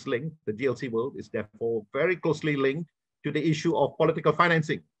 And this is linked, the GLC world is therefore very closely linked to the issue of political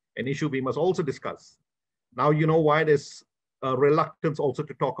financing, an issue we must also discuss. Now you know why there's a reluctance also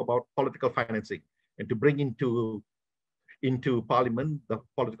to talk about political financing and to bring into Parliament the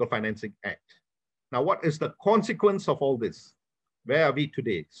Political Financing Act. Now, what is the consequence of all this? Where are we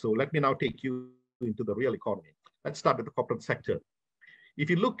today? So let me now take you into the real economy. Let's start with the corporate sector. If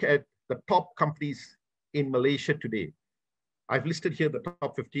you look at the top companies in Malaysia today, I've listed here the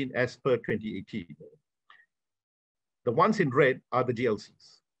top 15 as per 2018. The ones in red are the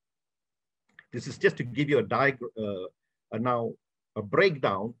GLCs. This is just to give you a diagram, now a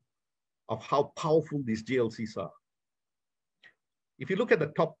breakdown of how powerful these GLCs are. If you look at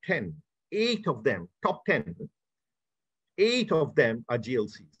the top 10, 8 of them, top 10, 8 of them are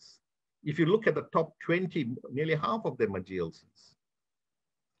GLCs. If you look at the top 20, nearly half of them are GLCs.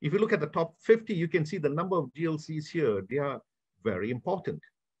 If you look at the top 50, you can see the number of GLCs here. They are very important.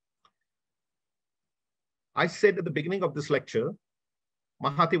 I said at the beginning of this lecture,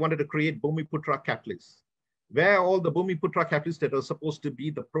 Mahathir wanted to create Bumiputra capitalists. Where are all the Bumiputra capitalists that are supposed to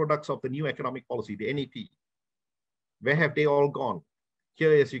be the products of the new economic policy, the NEP? Where have they all gone?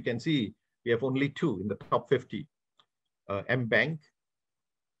 Here, as you can see, we have only 2 in the top 50. M-Bank,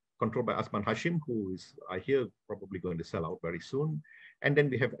 controlled by Asman Hashim, who is, I hear, probably going to sell out very soon. And then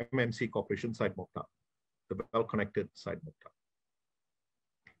we have MMC Corporation, Syed Mokhtar, the well-connected Syed Mokhtar.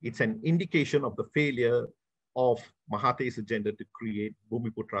 It's an indication of the failure of Mahathir's agenda to create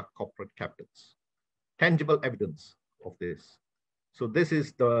Bumiputra corporate capitals. Tangible evidence of this. So this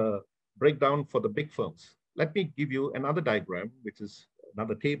is the breakdown for the big firms. Let me give you another diagram, which is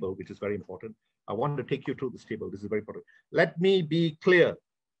another table, which is very important. I want to take you through this table. This is very important. Let me be clear.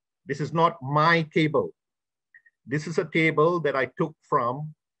 This is not my table. This is a table that I took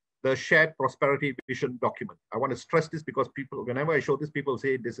from the Shared Prosperity Vision document. I want to stress this because people, whenever I show this, people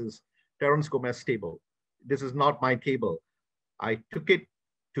say this is Terence Gomez's table. This is not my table. I took it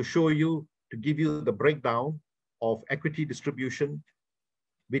to show you, to give you the breakdown of equity distribution,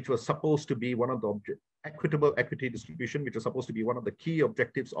 which was supposed to be one of the equitable equity distribution, which was supposed to be one of the key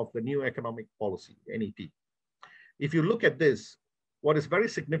objectives of the new economic policy, NEP. If you look at this, what is very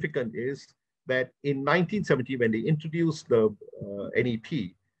significant is that in 1970, when they introduced the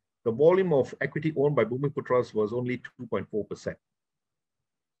NEP, the volume of equity owned by Bumiputras was only 2.4%.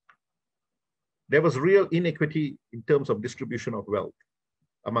 There was real inequity in terms of distribution of wealth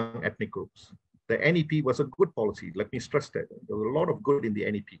among ethnic groups. The NEP was a good policy. Let me stress that. There was a lot of good in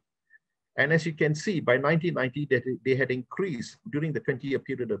the NEP. And as you can see, by 1990, they had increased during the 20-year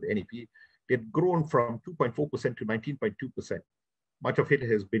period of the NEP. They had grown from 2.4% to 19.2%. Much of it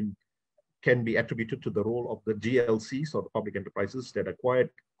can be attributed to the role of the GLCs, or the public enterprises, that acquired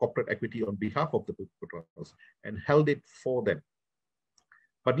corporate equity on behalf of the Bumiputras and held it for them.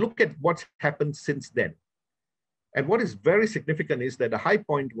 But look at what's happened since then. And what is very significant is that the high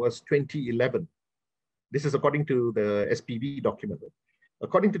point was 2011. This is according to the SPV document.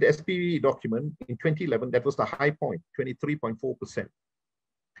 According to the SPV document, in 2011, that was the high point, 23.4%.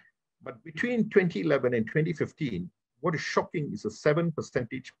 But between 2011 and 2015, what is shocking is a 7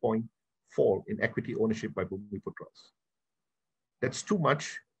 percentage point fall in equity ownership by Bumiputras. That's too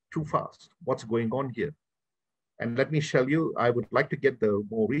much, too fast. What's going on here? And let me tell you, I would like to get the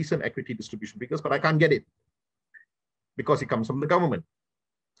more recent equity distribution figures, but I can't get it because it comes from the government.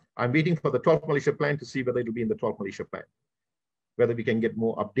 I'm waiting for the 12th Malaysia Plan to see whether it will be in the 12th Malaysia Plan, whether we can get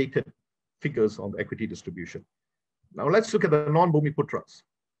more updated figures on the equity distribution. Now let's look at the non-Bumiputras.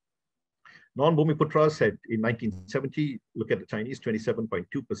 Non-Bumiputras had in 1970, look at the Chinese,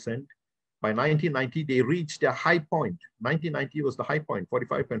 27.2%. By 1990, they reached their high point. 1990 was the high point,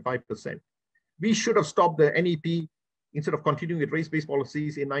 45.5%. We should have stopped the NEP instead of continuing with race-based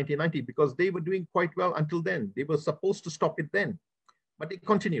policies in 1990 because they were doing quite well until then. They were supposed to stop it then, but they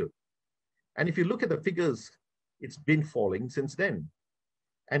continued. And if you look at the figures, it's been falling since then.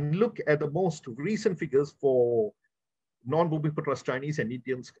 And look at the most recent figures for non-Bumiputras Chinese and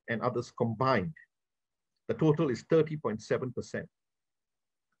Indians and others combined. The total is 30.7%.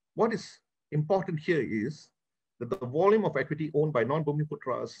 What is important here is that the volume of equity owned by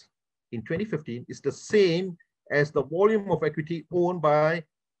non-Bumiputras in 2015 is the same as the volume of equity owned by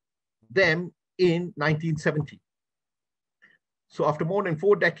them in 1970. So after more than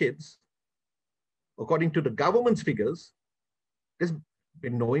 4 decades, according to the government's figures, there's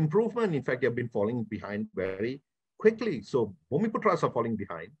been no improvement. In fact, they've been falling behind very quickly. So Bumiputras are falling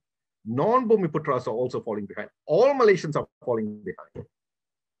behind. Non-Bumiputras are also falling behind. All Malaysians are falling behind.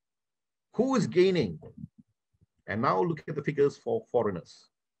 Who is gaining? And now look at the figures for foreigners.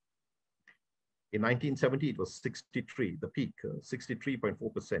 In 1970, it was 63, the peak,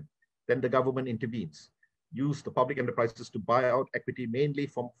 63.4%. Then the government intervenes, used the public enterprises to buy out equity mainly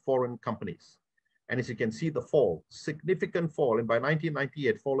from foreign companies. And as you can see, the fall, significant fall. And by 1990,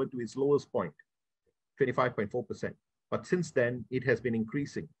 it had fallen to its lowest point, 25.4%. But since then, it has been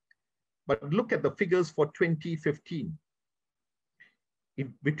increasing. But look at the figures for 2015.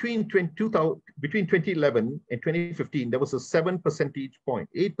 Between 2011 and 2015, there was a 8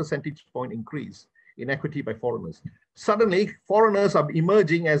 percentage point increase in equity by foreigners. Suddenly, foreigners are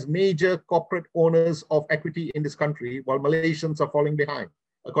emerging as major corporate owners of equity in this country, while Malaysians are falling behind,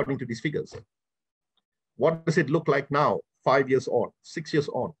 according to these figures. What does it look like now, 5 years on, 6 years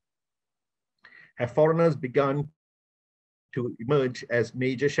on? Have foreigners begun to emerge as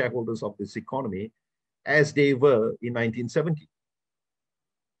major shareholders of this economy as they were in 1970?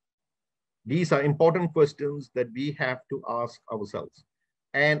 These are important questions that we have to ask ourselves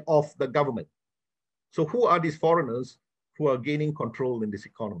and of the government. So who are these foreigners who are gaining control in this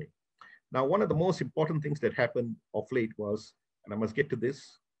economy? Now, one of the most important things that happened of late was, and I must get to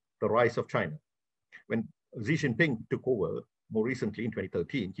this, the rise of China. When Xi Jinping took over more recently in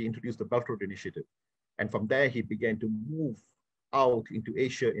 2013, he introduced the Belt Road Initiative. And from there, he began to move out into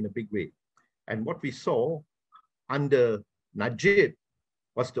Asia in a big way. And what we saw under Najib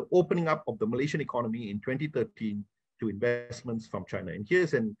was the opening up of the Malaysian economy in 2013 to investments from China. And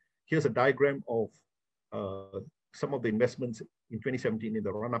here's a diagram of some of the investments in 2017 in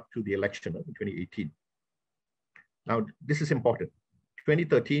the run-up to the election in 2018. Now, this is important.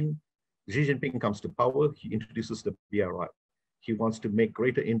 2013, Xi Jinping comes to power. He introduces the BRI. He wants to make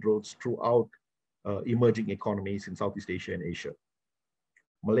greater inroads throughout emerging economies in Southeast Asia and Asia.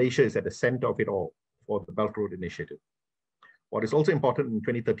 Malaysia is at the center of it all for the Belt Road Initiative. What is also important in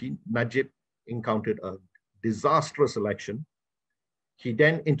 2013, Najib encountered a disastrous election. He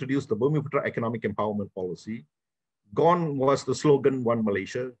then introduced the Bumiputra Economic Empowerment Policy. Gone was the slogan, One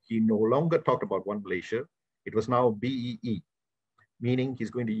Malaysia. He no longer talked about One Malaysia. It was now BEE, meaning he's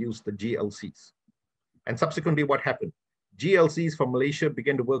going to use the GLCs. And subsequently, what happened? GLCs from Malaysia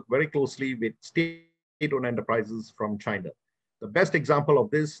began to work very closely with state-owned enterprises from China. The best example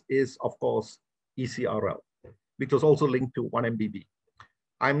of this is, of course, ECRL, which was also linked to 1MBB.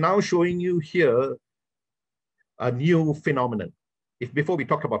 I'm now showing you here a new phenomenon. If before we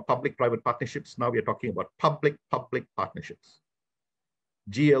talked about public-private partnerships, now we are talking about public-public partnerships.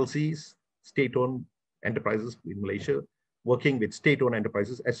 GLCs, state-owned enterprises in Malaysia, working with state-owned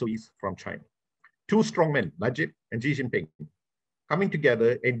enterprises, SOEs from China. Two strongmen, Najib and Xi Jinping, coming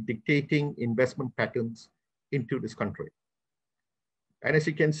together and dictating investment patterns into this country. And as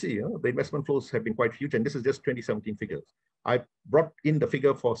you can see, the investment flows have been quite huge, and this is just 2017 figures. I brought in the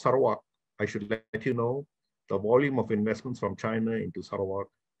figure for Sarawak. I should let you know the volume of investments from China into Sarawak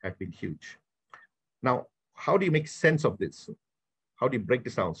have been huge. Now, how do you make sense of this? How do you break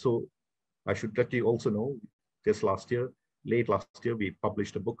this down? So I should let you also know, just late last year, we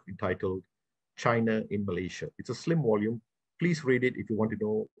published a book entitled China in Malaysia. It's a slim volume. Please read it if you want to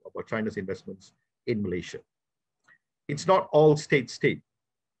know about China's investments in Malaysia. It's not all state-state.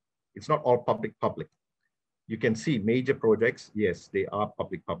 It's not all public-public. You can see major projects, yes, they are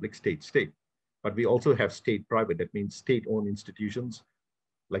public-public, state-state. But we also have state-private. That means state-owned institutions,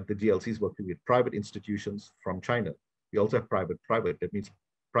 like the GLCs working with private institutions from China. We also have private-private. That means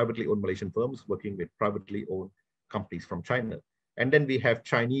privately owned Malaysian firms working with privately owned companies from China. And then we have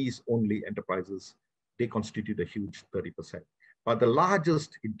Chinese-only enterprises. They constitute a huge 30%. But the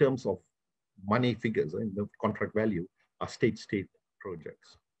largest in terms of money figures in the contract value are state-state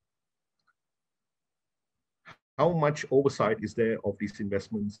projects. How much oversight is there of these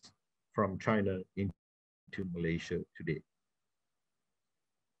investments from China into Malaysia today?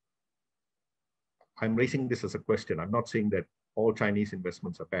 I'm raising this as a question. I'm not saying that all Chinese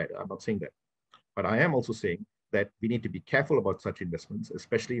investments are bad. I'm not saying that. But I am also saying that we need to be careful about such investments,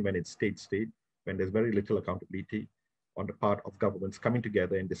 especially when it's state-state, when there's very little accountability on the part of governments coming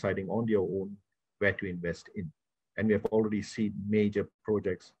together and deciding on their own where to invest in. And we have already seen major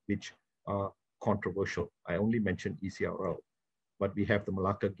projects which are controversial. I only mentioned ECRL, but we have the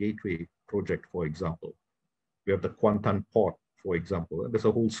Malacca Gateway project, for example. We have the Kuantan Port, for example. And there's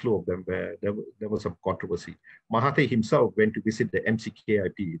a whole slew of them where there was some controversy. Mahathir himself went to visit the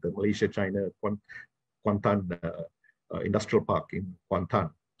MCKIP, the Malaysia-China Kuantan Industrial Park in Kuantan.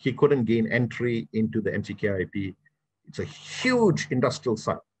 He couldn't gain entry into the MCKIP. It's a huge industrial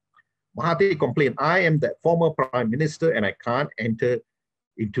site. Mahathir complained, I am the former prime minister and I can't enter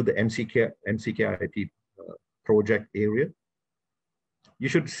into the MCKIP project area. You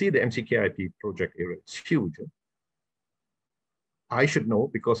should see the MCKIP project area. It's huge. I should know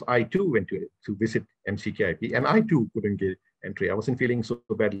because I too went to visit MCKIP and I too couldn't get entry. I wasn't feeling so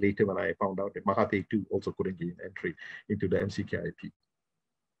bad later when I found out that Mahathir too also couldn't gain entry into the MCKIP.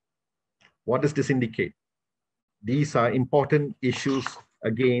 What does this indicate? These are important issues,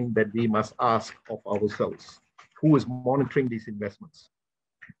 again, that we must ask of ourselves. Who is monitoring these investments?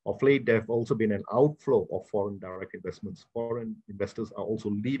 Of late, there have also been an outflow of foreign direct investments. Foreign investors are also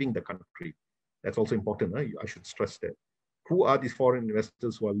leaving the country. That's also important. I should stress that. Who are these foreign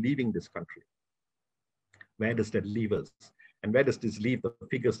investors who are leaving this country? Where does that leave us? And where does this leave the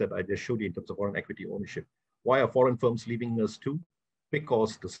figures that I just showed you in terms of foreign equity ownership? Why are foreign firms leaving us too?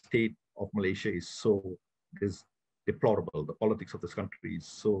 Because the state of Malaysia is deplorable. The politics of this country is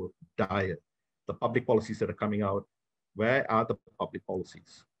so dire. The public policies that are coming out, where are the public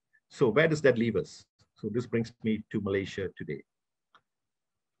policies? So where does that leave us? So this brings me to Malaysia today.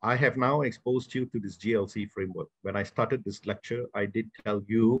 I have now exposed you to this GLC framework. When I started this lecture, I did tell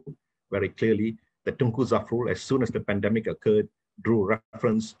you very clearly that Tunku Zafrul, as soon as the pandemic occurred, drew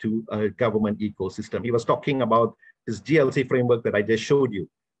reference to a government ecosystem. He was talking about this GLC framework that I just showed you,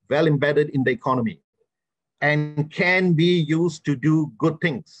 well embedded in the economy, and can be used to do good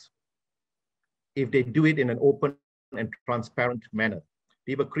things if they do it in an open and transparent manner.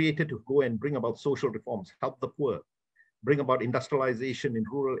 They were created to go and bring about social reforms, help the poor, bring about industrialization in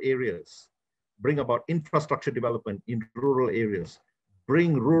rural areas, bring about infrastructure development in rural areas,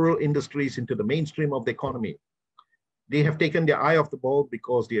 bring rural industries into the mainstream of the economy. They have taken their eye off the ball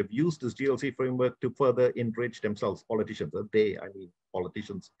because they have used this GLC framework to further enrich themselves, politicians. I mean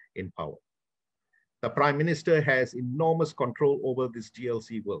politicians in power. The Prime Minister has enormous control over this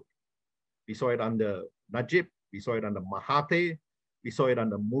GLC world. We saw it under Najib, we saw it under Mahathir, we saw it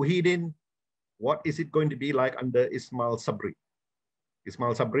under Muhyiddin. What is it going to be like under Ismail Sabri?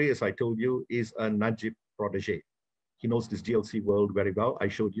 Ismail Sabri, as I told you, is a Najib protege. He knows this GLC world very well. I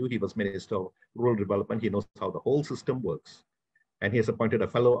showed you, he was Minister of Rural Development. He knows how the whole system works. And he has appointed a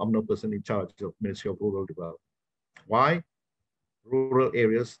fellow UMNO person in charge of Ministry of Rural Development. Why? Rural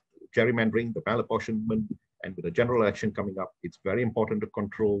areas, gerrymandering, the malapportionment, and with the general election coming up, it's very important to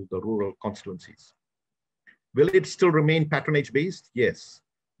control the rural constituencies. Will it still remain patronage-based? Yes.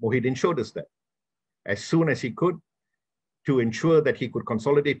 Muhyiddin showed us that. As soon as he could, to ensure that he could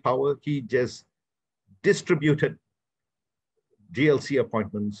consolidate power, he just distributed GLC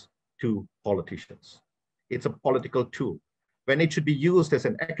appointments to politicians. It's a political tool. When it should be used as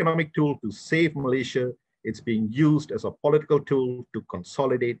an economic tool to save Malaysia, it's being used as a political tool to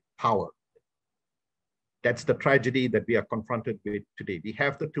consolidate power. That's the tragedy that we are confronted with today. We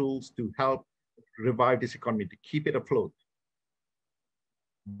have the tools to help revive this economy, to keep it afloat,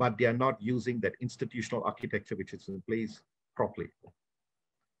 but they are not using that institutional architecture which is in place properly.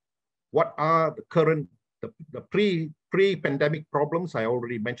 What are the current, the pre-pandemic problems? I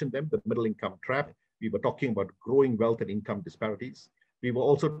already mentioned them, the middle income trap. We were talking about growing wealth and income disparities. We were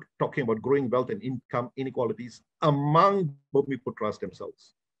also talking about growing wealth and income inequalities among Bumiputras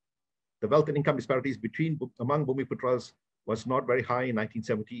themselves. The wealth and income disparities among Bumiputras was not very high in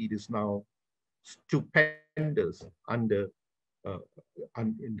 1970. It is now stupendous in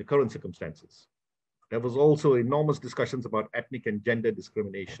the current circumstances. There was also enormous discussions about ethnic and gender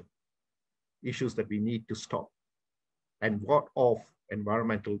discrimination, issues that we need to stop. And what of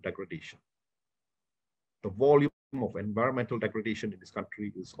environmental degradation? The volume of environmental degradation in this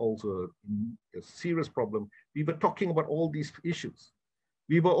country is also a serious problem. We were talking about all these issues.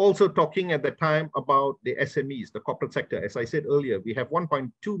 We were also talking at the time about the SMEs, the corporate sector. As I said earlier, we have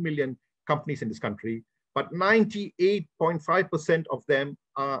 1.2 million companies in this country, but 98.5% of them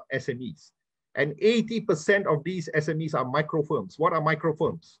are SMEs. And 80% of these SMEs are micro firms. What are micro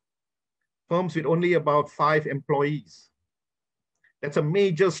firms? Firms with only about 5 employees. That's a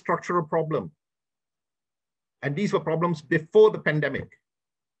major structural problem. And these were problems before the pandemic.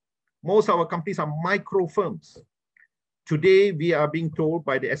 Most of our companies are micro firms. Today, we are being told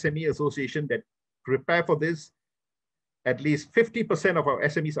by the SME Association that prepare for this, at least 50% of our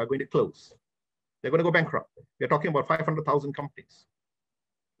SMEs are going to close. They're going to go bankrupt. We're talking about 500,000 companies.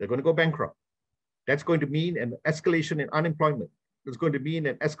 They're going to go bankrupt. That's going to mean an escalation in unemployment. It's going to mean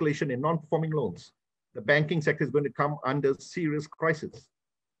an escalation in non-performing loans. The banking sector is going to come under serious crisis.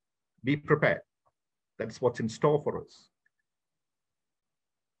 Be prepared. That's what's in store for us.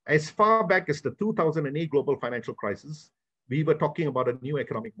 As far back as the 2008 global financial crisis, we were talking about a new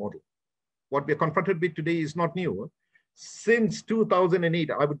economic model. What we're confronted with today is not new. Since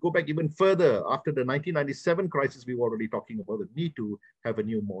 2008, I would go back even further. After the 1997 crisis, we were already talking about the need to have a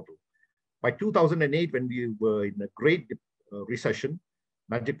new model. By 2008, when we were in a great recession,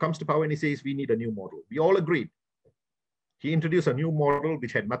 Najib comes to power and he says, we need a new model. We all agreed. He introduced a new model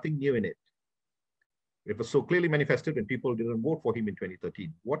which had nothing new in it. It was so clearly manifested when people didn't vote for him in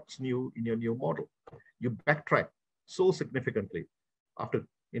 2013. What's new in your new model? You backtrack so significantly after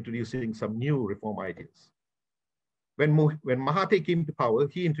introducing some new reform ideas. When Mahathir came to power,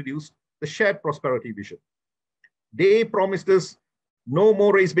 he introduced the shared prosperity vision. They promised us no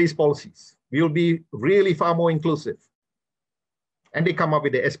more race-based policies. We will be really far more inclusive. And they come up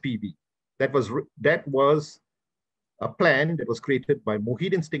with the SPV. That was a plan that was created by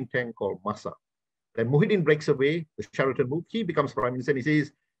Muhyiddin's think tank called MASA. Then Muhyiddin breaks away, the Sheraton move, he becomes prime minister and he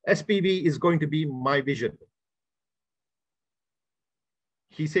says, SPV is going to be my vision.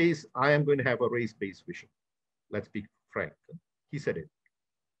 He says, I am going to have a race-based vision. Let's be frank. He said it.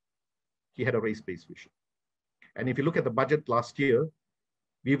 He had a race-based vision. And if you look at the budget last year,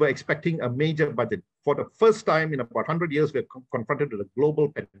 we were expecting a major budget. For the first time in about 100 years, we're confronted with a global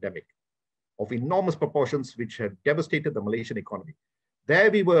pandemic of enormous proportions, which had devastated the Malaysian economy.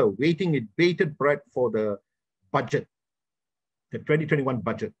 There we were waiting with bated breath for the budget, the 2021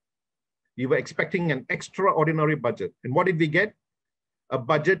 budget. We were expecting an extraordinary budget. And what did we get? A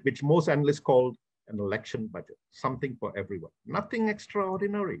budget which most analysts called an election budget, something for everyone. Nothing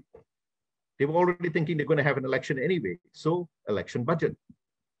extraordinary. They were already thinking they're going to have an election anyway. So election budget.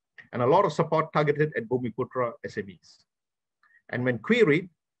 And a lot of support targeted at Bumiputra SMEs. And when queried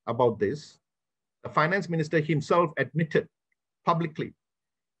about this, the finance minister himself admitted publicly,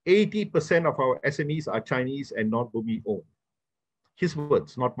 80% of our SMEs are Chinese and not Bumi owned. His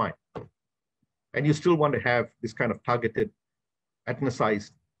words, not mine. And you still want to have this kind of targeted,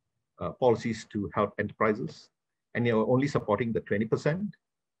 ethnicized policies to help enterprises. And you're only supporting the 20%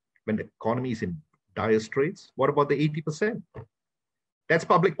 when the economy is in dire straits. What about the 80%? That's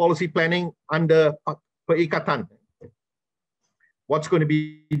public policy planning under Perikatan. What's going to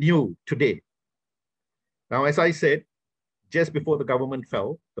be new today? Now, as I said, just before the government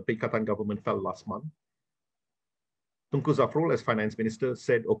fell, the Perikatan government fell last month, Tunku Zafrul, as finance minister,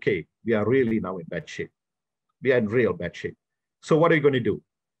 said, okay, we are really now in bad shape. We are in real bad shape. So what are you going to do?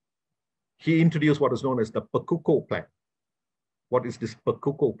 He introduced what is known as the Pekuko plan. What is this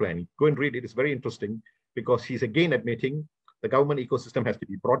Pekuko plan? Go and read it. It's very interesting because he's again admitting the government ecosystem has to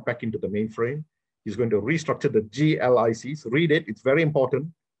be brought back into the mainframe. He's going to restructure the GLICs. Read it. It's very important.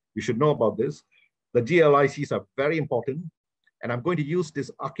 You should know about this. The GLICs are very important. And I'm going to use this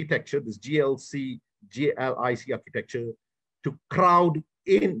architecture, this GLC, GLIC architecture to crowd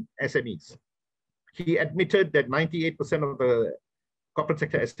in SMEs. He admitted that 98% of the corporate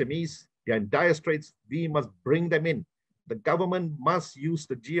sector SMEs, they are in dire straits. We must bring them in. The government must use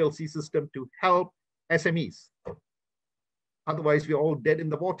the GLC system to help SMEs. Otherwise, we're all dead in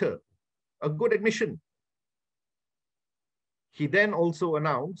the water. A good admission. He then also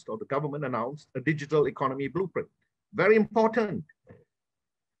announced, or the government announced, a digital economy blueprint. Very important.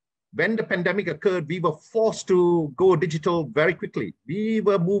 When the pandemic occurred, we were forced to go digital very quickly. We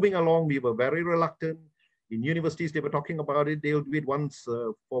were moving along. We were very reluctant. In universities, they were talking about it. They'll do it once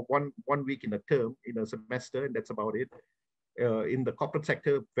for one week in a term, in a semester, and that's about it. In the corporate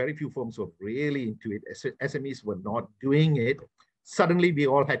sector, very few firms were really into it. SMEs were not doing it. Suddenly, we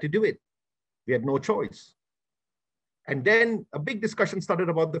all had to do it. We had no choice. And then a big discussion started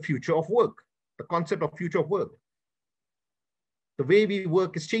about the future of work, the concept of future of work. The way we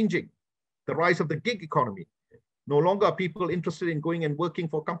work is changing. The rise of the gig economy. No longer are people interested in going and working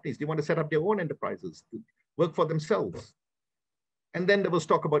for companies. They want to set up their own enterprises, to work for themselves. And then there was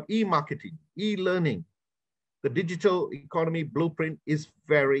talk about e-marketing, e-learning. The digital economy blueprint is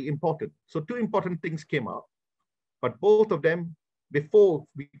very important. So two important things came up, but both of them before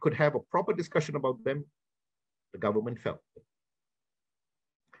we could have a proper discussion about them, the government fell.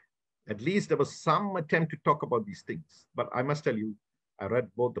 At least there was some attempt to talk about these things. But I must tell you, I read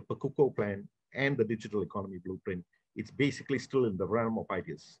both the Pakuko plan and the digital economy blueprint. It's basically still in the realm of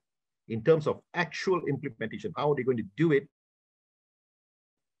ideas. In terms of actual implementation, how are they going to do it?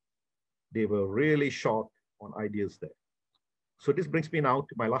 They were really short on ideas there. So this brings me now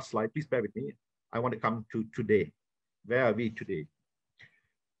to my last slide. Please bear with me. I want to come to today. Where are we today?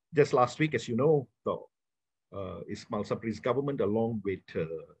 Just last week, as you know, the Ismail Sabri's government, along with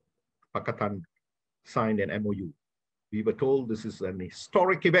Pakatan, signed an MOU. We were told this is an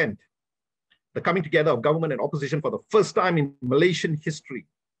historic event, the coming together of government and opposition for the first time in Malaysian history.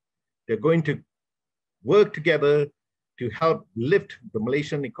 They're going to work together to help lift the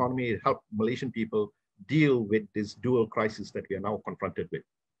Malaysian economy, help Malaysian people deal with this dual crisis that we are now confronted with.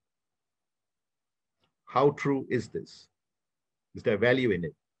 How true is this? Is there value in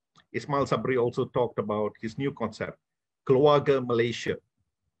it? Ismail Sabri also talked about his new concept, Keluarga Malaysia.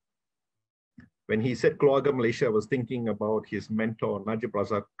 When he said Keluarga Malaysia, I was thinking about his mentor, Najib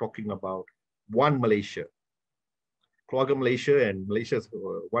Razak, talking about One Malaysia. Keluarga Malaysia and Malaysia's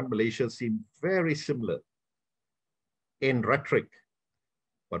One Malaysia seem very similar in rhetoric.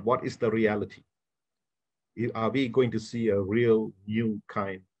 But what is the reality? Are we going to see a real new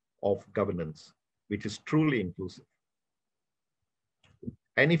kind of governance, which is truly inclusive?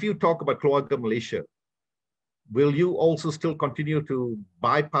 And if you talk about Keluarga Malaysia, will you also still continue to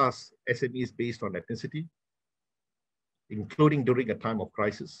bypass SMEs based on ethnicity, including during a time of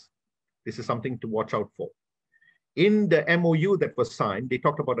crisis? This is something to watch out for. In the MOU that was signed, they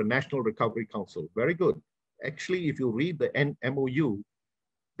talked about a National Recovery Council. Very good. Actually, if you read the MOU,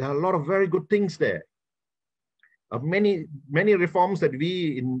 there are a lot of very good things there. Many reforms that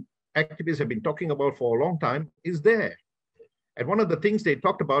we in activists have been talking about for a long time is there. And one of the things they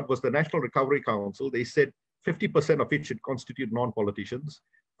talked about was the National Recovery Council. They said 50% of it should constitute non-politicians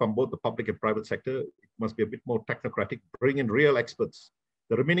from both the public and private sector. It must be a bit more technocratic, bring in real experts.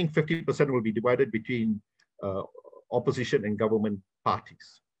 The remaining 50% will be divided between opposition and government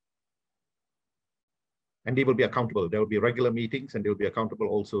parties. And they will be accountable. There will be regular meetings and they will be accountable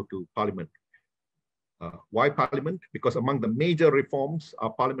also to Parliament. Why Parliament? Because among the major reforms are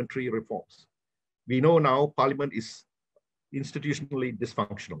parliamentary reforms. We know now Parliament is institutionally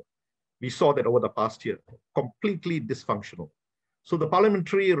dysfunctional. We saw that over the past year, completely dysfunctional. So the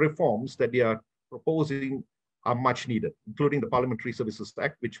parliamentary reforms that they are proposing are much needed, including the Parliamentary Services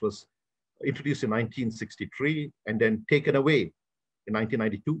Act, which was introduced in 1963 and then taken away in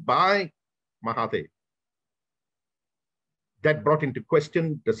 1992 by Mahathir. That brought into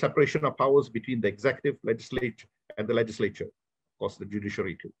question the separation of powers between the executive, legislature, and the legislature, of course, the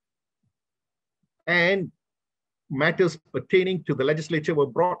judiciary too. And matters pertaining to the legislature were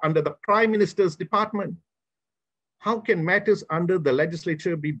brought under the Prime Minister's department. How can matters under the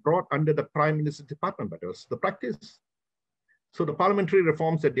legislature be brought under the Prime Minister's department? But that's the practice. So the parliamentary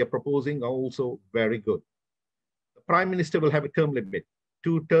reforms that they are proposing are also very good. The Prime Minister will have a term limit,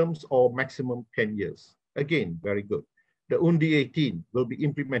 2 terms or maximum 10 years. Again, very good. The Undi 18 will be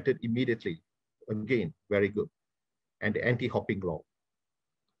implemented immediately. Again, very good. And the anti-hopping law.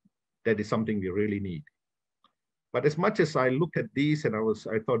 That is something we really need. But as much as I looked at these and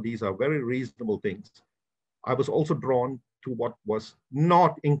I thought these are very reasonable things, I was also drawn to what was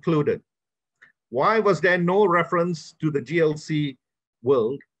not included. Why was there no reference to the GLC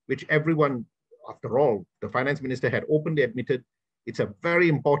world, which everyone, after all, the finance minister had openly admitted, it's a very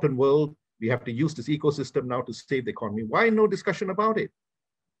important world. We have to use this ecosystem now to save the economy. Why no discussion about it?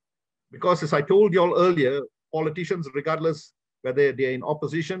 Because as I told you all earlier, politicians, regardless whether they're in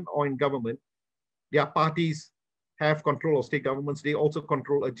opposition or in government, their parties have control of state governments. They also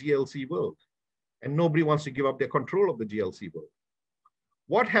control a GLC world. And nobody wants to give up their control of the GLC world.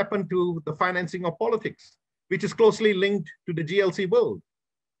 What happened to the financing of politics, which is closely linked to the GLC world?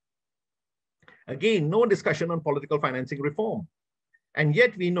 Again, no discussion on political financing reform. And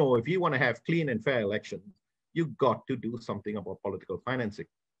yet we know if you want to have clean and fair elections, you've got to do something about political financing.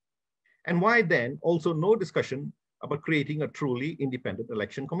 And why then also no discussion about creating a truly independent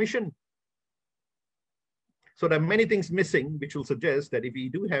election commission? So there are many things missing, which will suggest that if we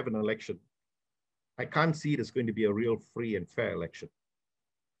do have an election, I can't see it as going to be a real free and fair election,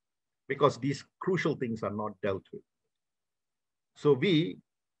 because these crucial things are not dealt with. So we,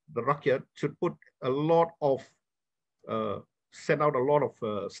 the Rakyat, should put a lot of, send out a lot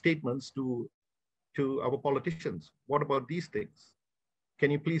of statements to our politicians. What about these things?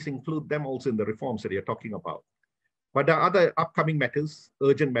 Can you please include them also in the reforms that you're talking about? But there are other upcoming matters,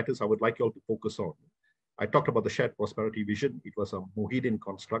 urgent matters I would like you all to focus on. I talked about the shared prosperity vision. It was a Muhyiddin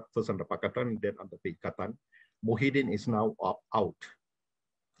construct, first under Pakatan, then under Pakatan. Muhyiddin is now out.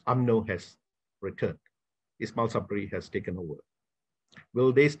 UMNO has returned. Ismail Sabri has taken over.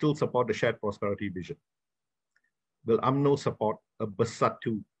 Will they still support the shared prosperity vision? Will UMNO support a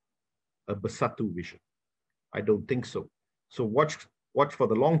Bersatu vision? I don't think so. So watch for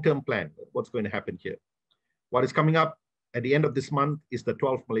the long-term plan, what's going to happen here. What is coming up at the end of this month is the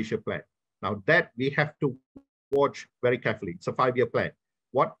 12th Malaysia plan. Now that we have to watch very carefully. It's a 5-year plan.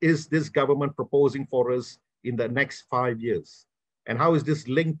 What is this government proposing for us in the next 5 years? And how is this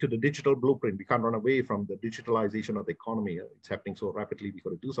linked to the digital blueprint? We can't run away from the digitalization of the economy. It's happening so rapidly, we've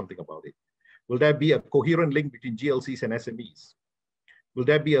got to do something about it. Will there be a coherent link between GLCs and SMEs? Will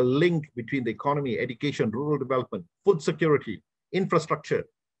there be a link between the economy, education, rural development, food security, infrastructure,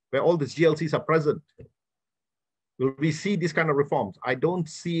 where all these GLCs are present? Will we see these kind of reforms? I don't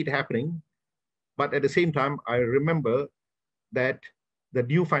see it happening. But at the same time, I remember that the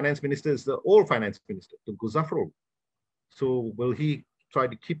new finance minister is the old finance minister, Tunku Zafrul. So will he try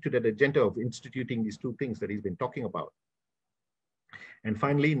to keep to that agenda of instituting these two things that he's been talking about? And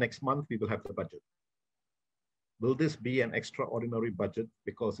finally, next month, we will have the budget. Will this be an extraordinary budget?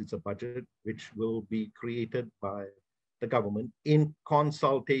 Because it's a budget which will be created by the government in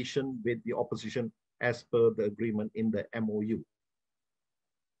consultation with the opposition as per the agreement in the MOU.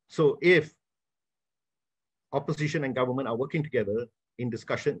 So if opposition and government are working together in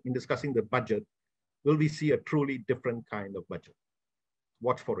discussing the budget, will we see a truly different kind of budget?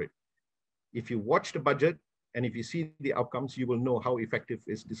 Watch for it. If you watch the budget and if you see the outcomes, you will know how effective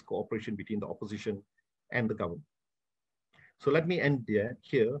is this cooperation between the opposition and the government. So let me end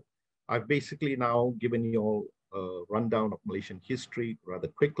here. I've basically now given you all a rundown of Malaysian history rather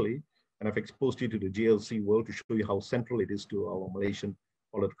quickly, and I've exposed you to the GLC world to show you how central it is to our Malaysian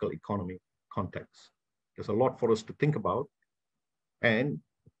political economy context. There's a lot for us to think about, and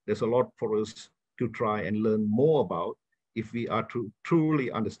there's a lot for us to try and learn more about if we are to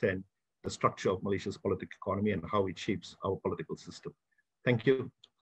truly understand the structure of Malaysia's political economy and how it shapes our political system. Thank you.